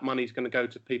looks like that money is going to go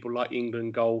to people like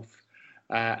England Golf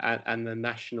and the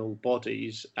national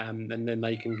bodies, and then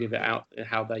they can give it out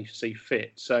how they see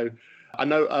fit. So I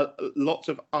know lots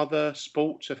of other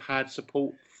sports have had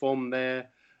support from their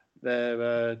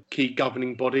key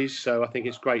governing bodies. So I think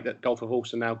it's great that golf have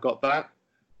also now got that.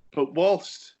 But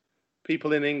whilst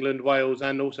people in England, Wales,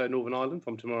 and also Northern Ireland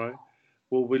from tomorrow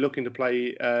will be looking to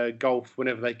play golf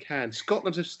whenever they can,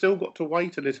 Scotland has still got to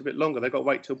wait a little bit longer. They've got to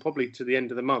wait till probably to the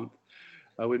end of the month,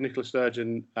 with Nicola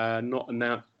Sturgeon not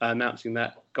announcing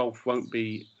that golf won't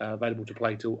be available to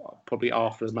play till probably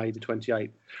after May the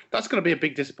 28th. That's going to be a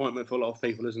big disappointment for a lot of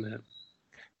people, isn't it?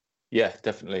 Yeah,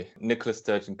 definitely. Nicola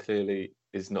Sturgeon clearly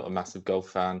is not a massive golf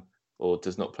fan or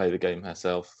does not play the game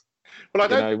herself. Well,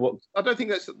 I don't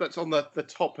think that's on the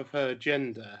top of her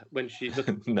agenda when she's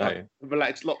looking no.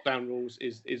 Relaxed lockdown rules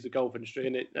is the golf industry,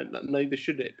 and neither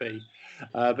should it be.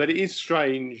 But it is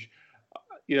strange.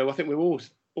 I think we all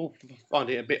find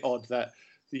it a bit odd that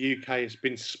the UK has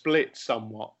been split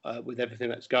somewhat with everything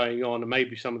that's going on, and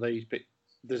maybe some of these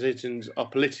decisions are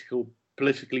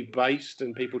politically based,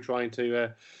 and people trying to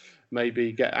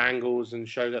maybe get angles and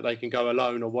show that they can go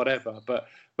alone or whatever. But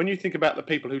when you think about the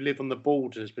people who live on the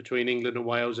borders between England and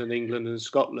Wales and England and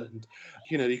Scotland,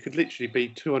 you could literally be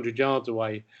 200 yards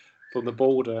away from the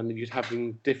border, and you'd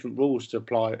having different rules to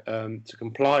apply to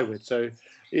comply with. So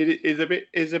it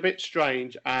is a bit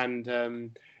strange,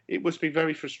 and it must be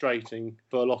very frustrating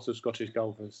for a lot of Scottish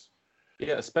golfers.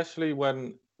 Yeah, especially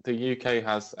when the UK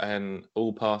has an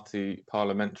all-party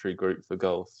parliamentary group for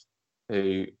golf,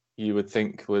 who you would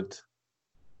think would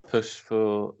push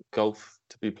for golf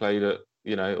to be played at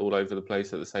all over the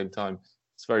place at the same time.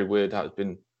 It's very weird how it's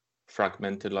been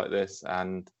fragmented like this,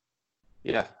 and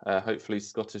hopefully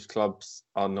Scottish clubs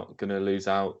are not going to lose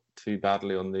out too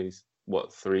badly on these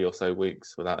 3 or so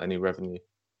weeks without any revenue.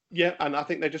 Yeah, and I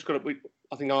think they just got to.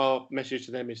 I think our message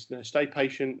to them is stay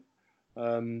patient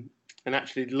and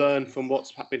actually learn from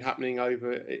what's been happening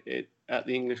over at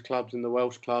the English clubs and the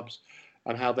Welsh clubs,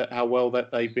 and how well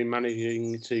that they've been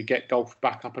managing to get golf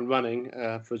back up and running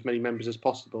for as many members as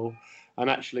possible, and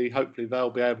actually hopefully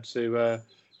they'll be able to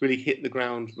really hit the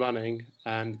ground running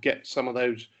and get some of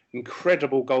those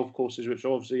incredible golf courses, which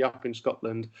are obviously up in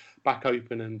Scotland, back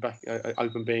open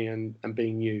and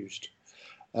being used.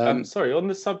 Sorry, on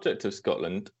the subject of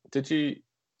Scotland, did you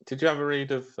have a read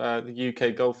of the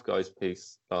UK Golf Guys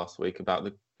piece last week about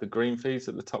the green fees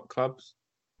at the top clubs?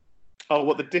 Oh,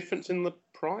 what the difference in the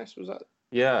price was that?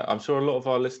 Yeah, I'm sure a lot of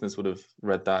our listeners would have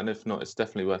read that, and if not, it's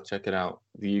definitely worth checking out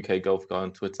the UK Golf Guy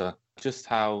on Twitter. Just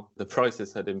how the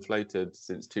prices had inflated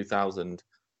since 2000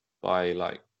 by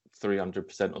like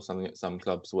 300% or something at some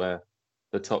clubs, where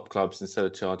the top clubs, instead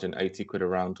of charging 80 quid a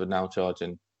round, were now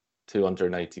charging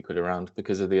 280 quid a round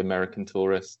because of the American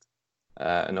tourist.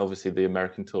 And obviously the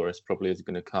American tourist probably isn't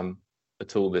going to come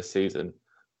at all this season.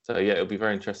 So yeah, it'll be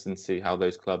very interesting to see how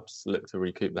those clubs look to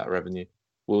recoup that revenue.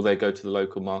 Will they go to the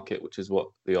local market, which is what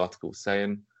the article was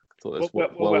saying? I thought that's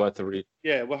well worth a read.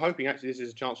 Yeah, we're hoping actually this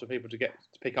is a chance for people to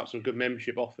pick up some good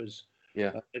membership offers.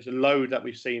 Yeah, there's a load that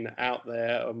we've seen out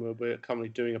there, and we're currently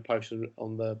doing a post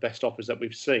on the best offers that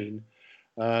we've seen.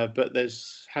 But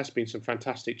has been some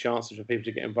fantastic chances for people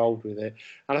to get involved with it,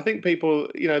 and I think people,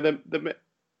 the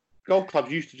golf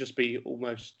clubs used to just be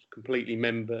almost completely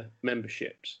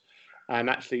memberships, and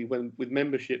actually, with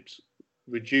memberships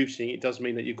reducing, it does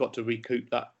mean that you've got to recoup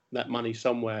that money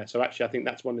somewhere. So actually, I think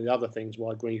that's one of the other things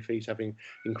why green fees have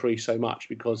increased so much,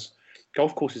 because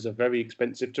golf courses are very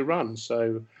expensive to run.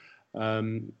 So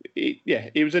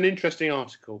it was an interesting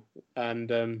article, and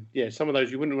some of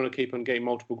those you wouldn't want to keep on getting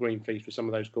multiple green fees for some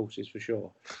of those courses for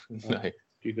sure. No. If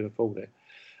you can afford it.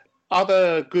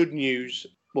 Other good news,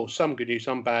 well, some good news,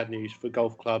 some bad news for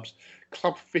golf clubs.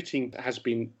 Club fitting has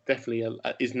been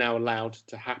is now allowed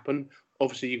to happen.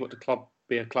 Obviously, you've got to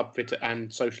be a club fitter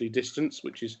and socially distanced,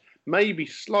 which is maybe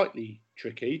slightly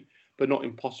tricky, but not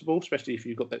impossible, especially if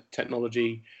you've got the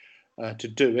technology to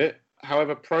do it.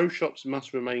 However, pro shops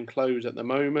must remain closed at the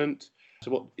moment.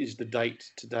 So what is the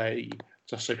date today?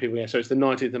 Just so people so it's the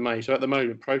 19th of May. So at the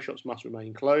moment, pro shops must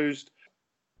remain closed.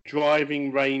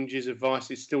 Driving ranges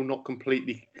advice is still not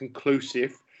completely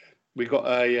conclusive. We got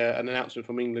an announcement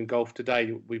from England Golf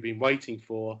today we've been waiting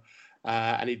for,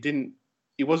 and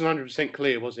it wasn't 100%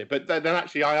 clear, was it? But then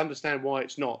actually I understand why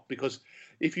it's not, because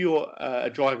if you're a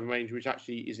driving range which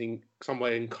actually is in some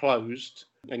way enclosed,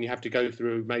 and you have to go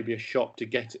through maybe a shop to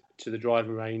get to the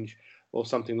driving range or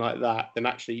something like that, then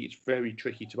actually it's very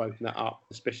tricky to open that up,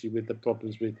 especially with the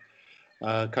problems with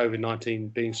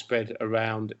COVID-19 being spread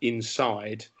around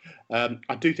inside.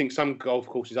 I do think some golf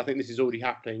courses, I think this is already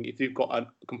happening, if you've got a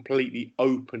completely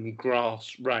open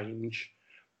grass range,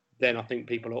 then I think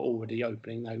people are already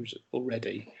opening those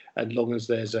already, as long as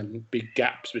there's big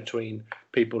gaps between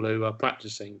people who are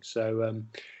practicing. So,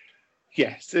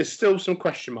 yes, there's still some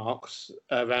question marks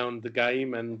around the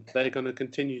game, and they're going to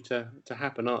continue to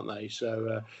happen, aren't they?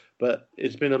 So, But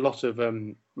it's been a lot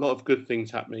of good things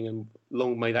happening, and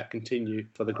long may that continue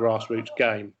for the grassroots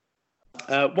game.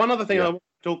 One other thing I want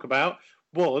to talk about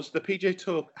was the PGA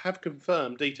Tour have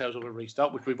confirmed details of a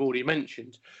restart, which we've already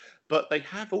mentioned, but they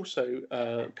have also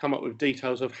come up with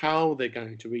details of how they're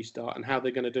going to restart and how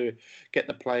they're going to get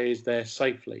the players there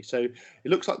safely. So it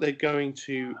looks like they're going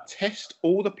to test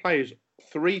all the players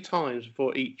 3 times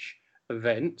for each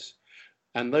event,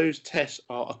 and those tests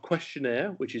are a questionnaire,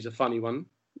 which is a funny one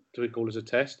to call as a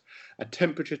test, a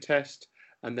temperature test,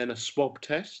 and then a swab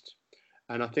test.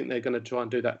 And I think they're going to try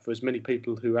and do that for as many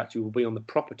people who actually will be on the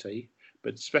property,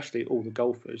 but especially all the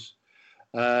golfers.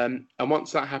 And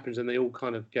once that happens, and they all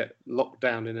kind of get locked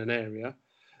down in an area,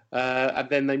 and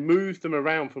then they move them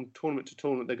around from tournament to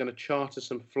tournament. They're going to charter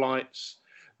some flights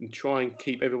and try and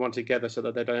keep everyone together so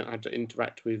that they don't have to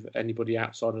interact with anybody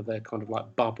outside of their kind of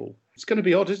like bubble. It's going to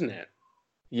be odd, isn't it?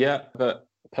 Yeah, but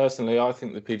personally, I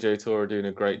think the PGA Tour are doing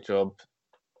a great job.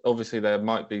 Obviously, there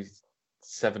might be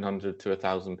 700 to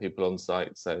 1,000 people on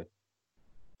site, so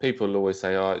people will always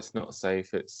say, "Oh, it's not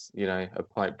safe. It's a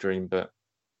pipe dream." But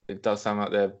it does sound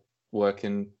like they're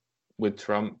working with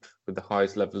Trump, with the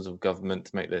highest levels of government,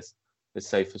 to make this as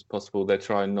safe as possible. They're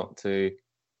trying not to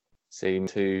seem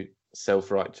too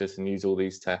self-righteous and use all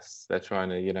these tests. They're trying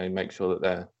to, make sure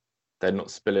that they're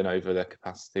not spilling over their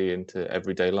capacity into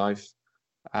everyday life.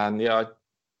 And yeah,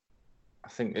 I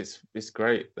think it's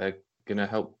great. They're going to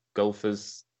help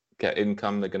golfers get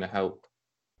income. They're going to help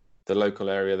the local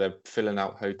area. They're filling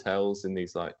out hotels in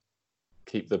these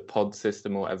keep the pod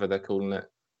system or whatever they're calling it.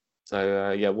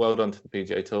 So well done to the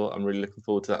PGA Tour. I'm really looking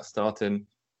forward to that starting.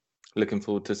 Looking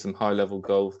forward to some high level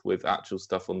golf with actual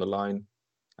stuff on the line.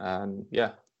 And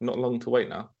yeah, not long to wait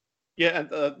now. Yeah,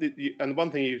 and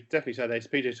one thing you definitely say there is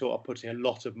PGA Tour are putting a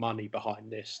lot of money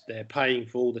behind this. They're paying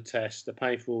for all the tests. They're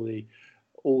paying for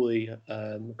all the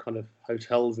kind of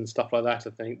hotels and stuff like that. I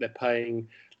think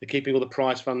they're keeping all the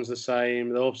prize funds the same.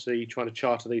 They're obviously trying to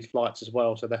charter these flights as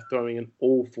well. So they're throwing an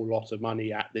awful lot of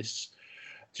money at this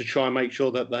to try and make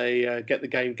sure that they get the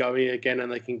game going again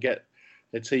and they can get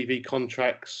their TV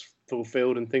contracts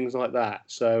fulfilled and things like that.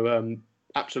 So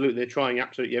absolutely, they're trying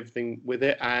absolutely everything with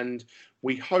it. And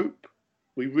we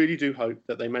really do hope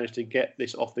that they manage to get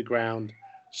this off the ground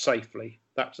safely.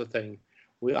 That's the thing.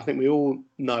 I think we all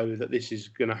know that this is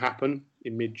going to happen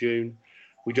in mid-June.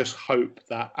 We just hope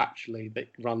that actually that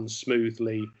runs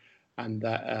smoothly and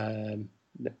that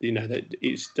that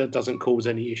it doesn't cause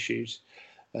any issues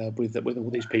with all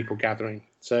these people gathering.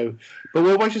 So, but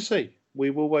we'll wait to see. We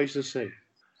will wait to see.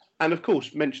 And of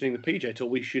course, mentioning the PGA Tour,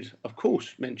 we should of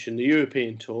course mention the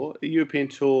European Tour. The European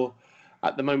Tour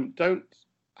at the moment don't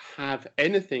have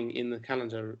anything in the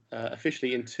calendar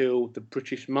officially until the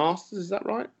British Masters. Is that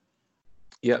right?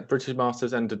 Yeah, British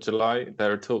Masters end of July.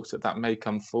 There are talks that may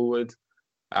come forward,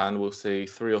 and we'll see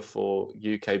 3 or 4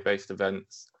 UK-based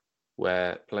events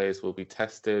where players will be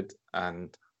tested.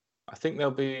 And I think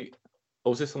they'll be,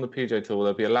 or was this on the PGA Tour,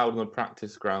 they'll be allowed on the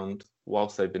practice ground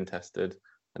whilst they've been tested.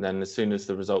 And then as soon as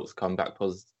the results come back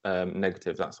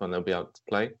negative, that's when they'll be able to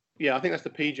play. Yeah, I think that's the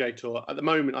PGA Tour. At the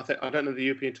moment, I don't know the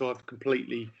European Tour have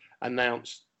completely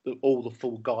announced all the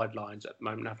full guidelines at the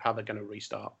moment of how they're going to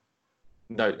restart.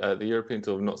 No, the European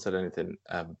Tour have not said anything.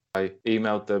 I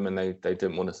emailed them and they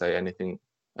didn't want to say anything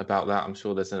about that. I'm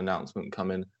sure there's an announcement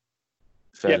coming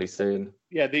fairly soon.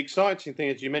 Yeah, the exciting thing,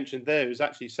 as you mentioned there, is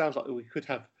actually sounds like we could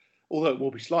have, although it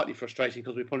will be slightly frustrating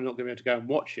because we're probably not going to be able to go and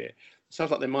watch it, it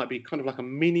sounds like there might be kind of like a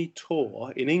mini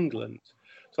tour in England.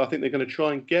 So I think they're going to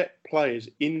try and get players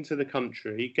into the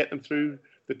country, get them through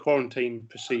the quarantine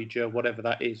procedure, whatever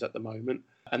that is at the moment,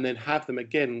 and then have them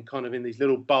again kind of in these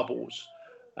little bubbles.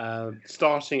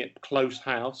 Starting at Close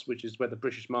House, which is where the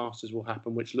British Masters will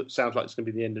happen, which sounds like it's going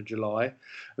to be the end of July,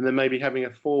 and then maybe having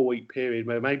a 4-week period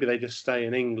where maybe they just stay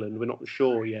in England, we're not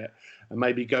sure yet, and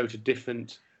maybe go to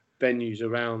different venues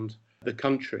around the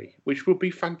country, which would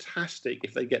be fantastic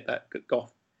if they get that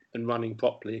off and running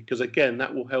properly, because again,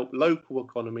 that will help local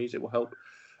economies, it will help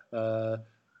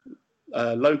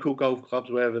local golf clubs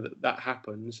wherever that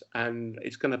happens, and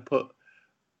it's going to put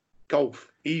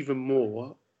golf even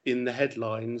more in the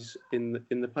headlines in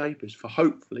the papers for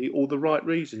hopefully all the right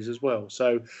reasons as well.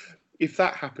 So if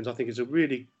that happens, I think it's a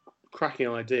really cracking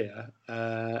idea,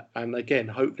 and again,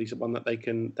 hopefully it's one that they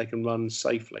can run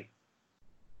safely.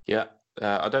 Yeah,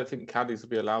 I don't think caddies will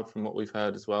be allowed from what we've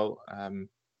heard as well.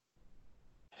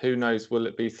 Who knows, will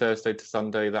it be Thursday to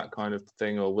Sunday, that kind of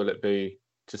thing, or will it be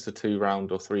just a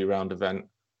 2-round or 3-round event?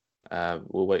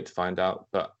 We'll wait to find out.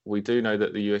 But we do know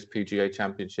that the USPGA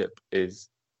Championship is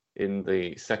in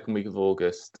the second week of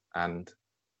August, and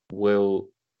will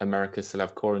America still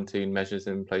have quarantine measures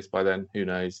in place by then? Who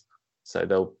knows? So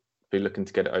they'll be looking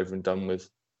to get it over and done with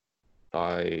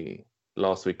by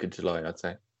last week of July, I'd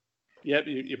say. Yep,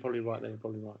 you're probably right there. You're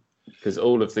probably right. Because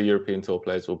all of the European Tour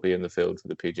players will be in the field for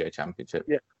the PGA Championship.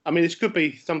 Yeah, I mean, this could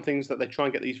be some things that they try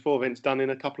and get these 4 events done in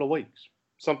a couple of weeks,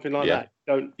 something like that.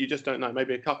 You just don't know.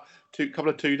 Maybe a couple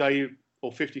of 2-day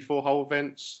or 54-hole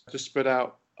events just spread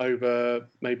out over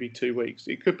maybe 2 weeks.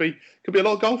 It could be a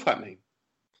lot of golf happening.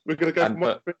 We're going to go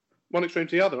from one extreme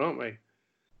to the other, aren't we?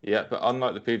 Yeah, but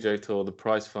unlike the PGA Tour, the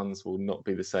prize funds will not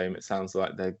be the same. It sounds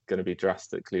like they're going to be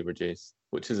drastically reduced,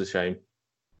 which is a shame.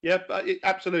 Yeah, but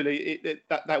absolutely,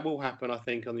 that will happen, I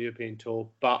think, on the European Tour.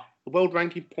 But the world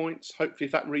ranking points, hopefully,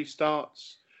 if that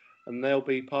restarts, and they'll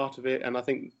be part of it. And I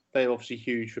think they're obviously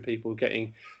huge for people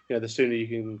getting, the sooner you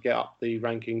can get up the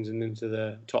rankings and into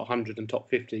the top 100 and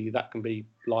top 50, that can be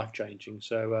life changing.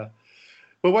 So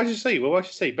we'll wait to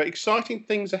see. But exciting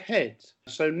things ahead.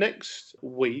 So next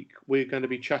week we're going to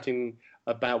be chatting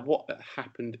about what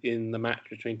happened in the match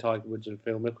between Tiger Woods and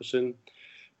Phil Mickelson.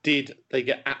 Did they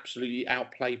get absolutely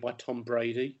outplayed by Tom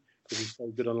Brady because he's so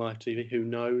good on live TV? Who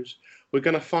knows? We're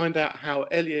going to find out how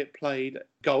Elliott played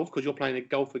golf, because you're playing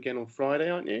golf again on Friday,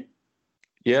 aren't you?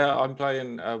 Yeah, I'm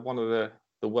playing one of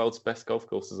the world's best golf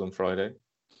courses on Friday.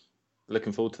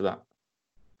 Looking forward to that.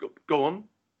 Go on.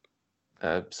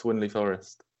 Swinley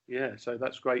Forest. Yeah, so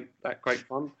that's great. That's great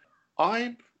fun.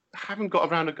 I haven't got a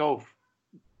round of golf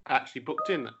actually booked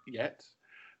in yet.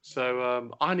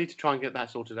 So I need to try and get that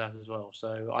sorted out as well.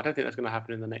 So I don't think that's going to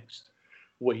happen in the next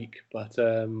week, but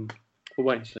we'll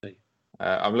wait and see.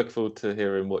 I'm looking forward to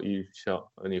hearing what you shot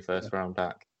on your first round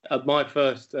back. My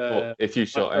first... if you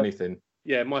shot anything.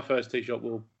 Yeah, my first tee shot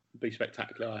will be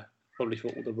spectacular. I probably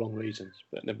thought all the wrong reasons,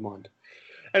 but never mind.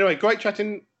 Anyway, great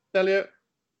chatting, Elliott.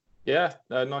 Yeah,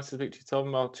 nice to speak to you,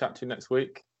 Tom. I'll chat to you next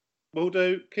week. Will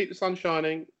do. Keep the sun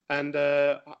shining, and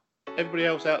everybody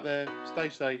else out there, stay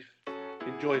safe.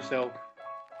 Enjoy yourself,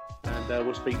 and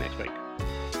we'll speak next week.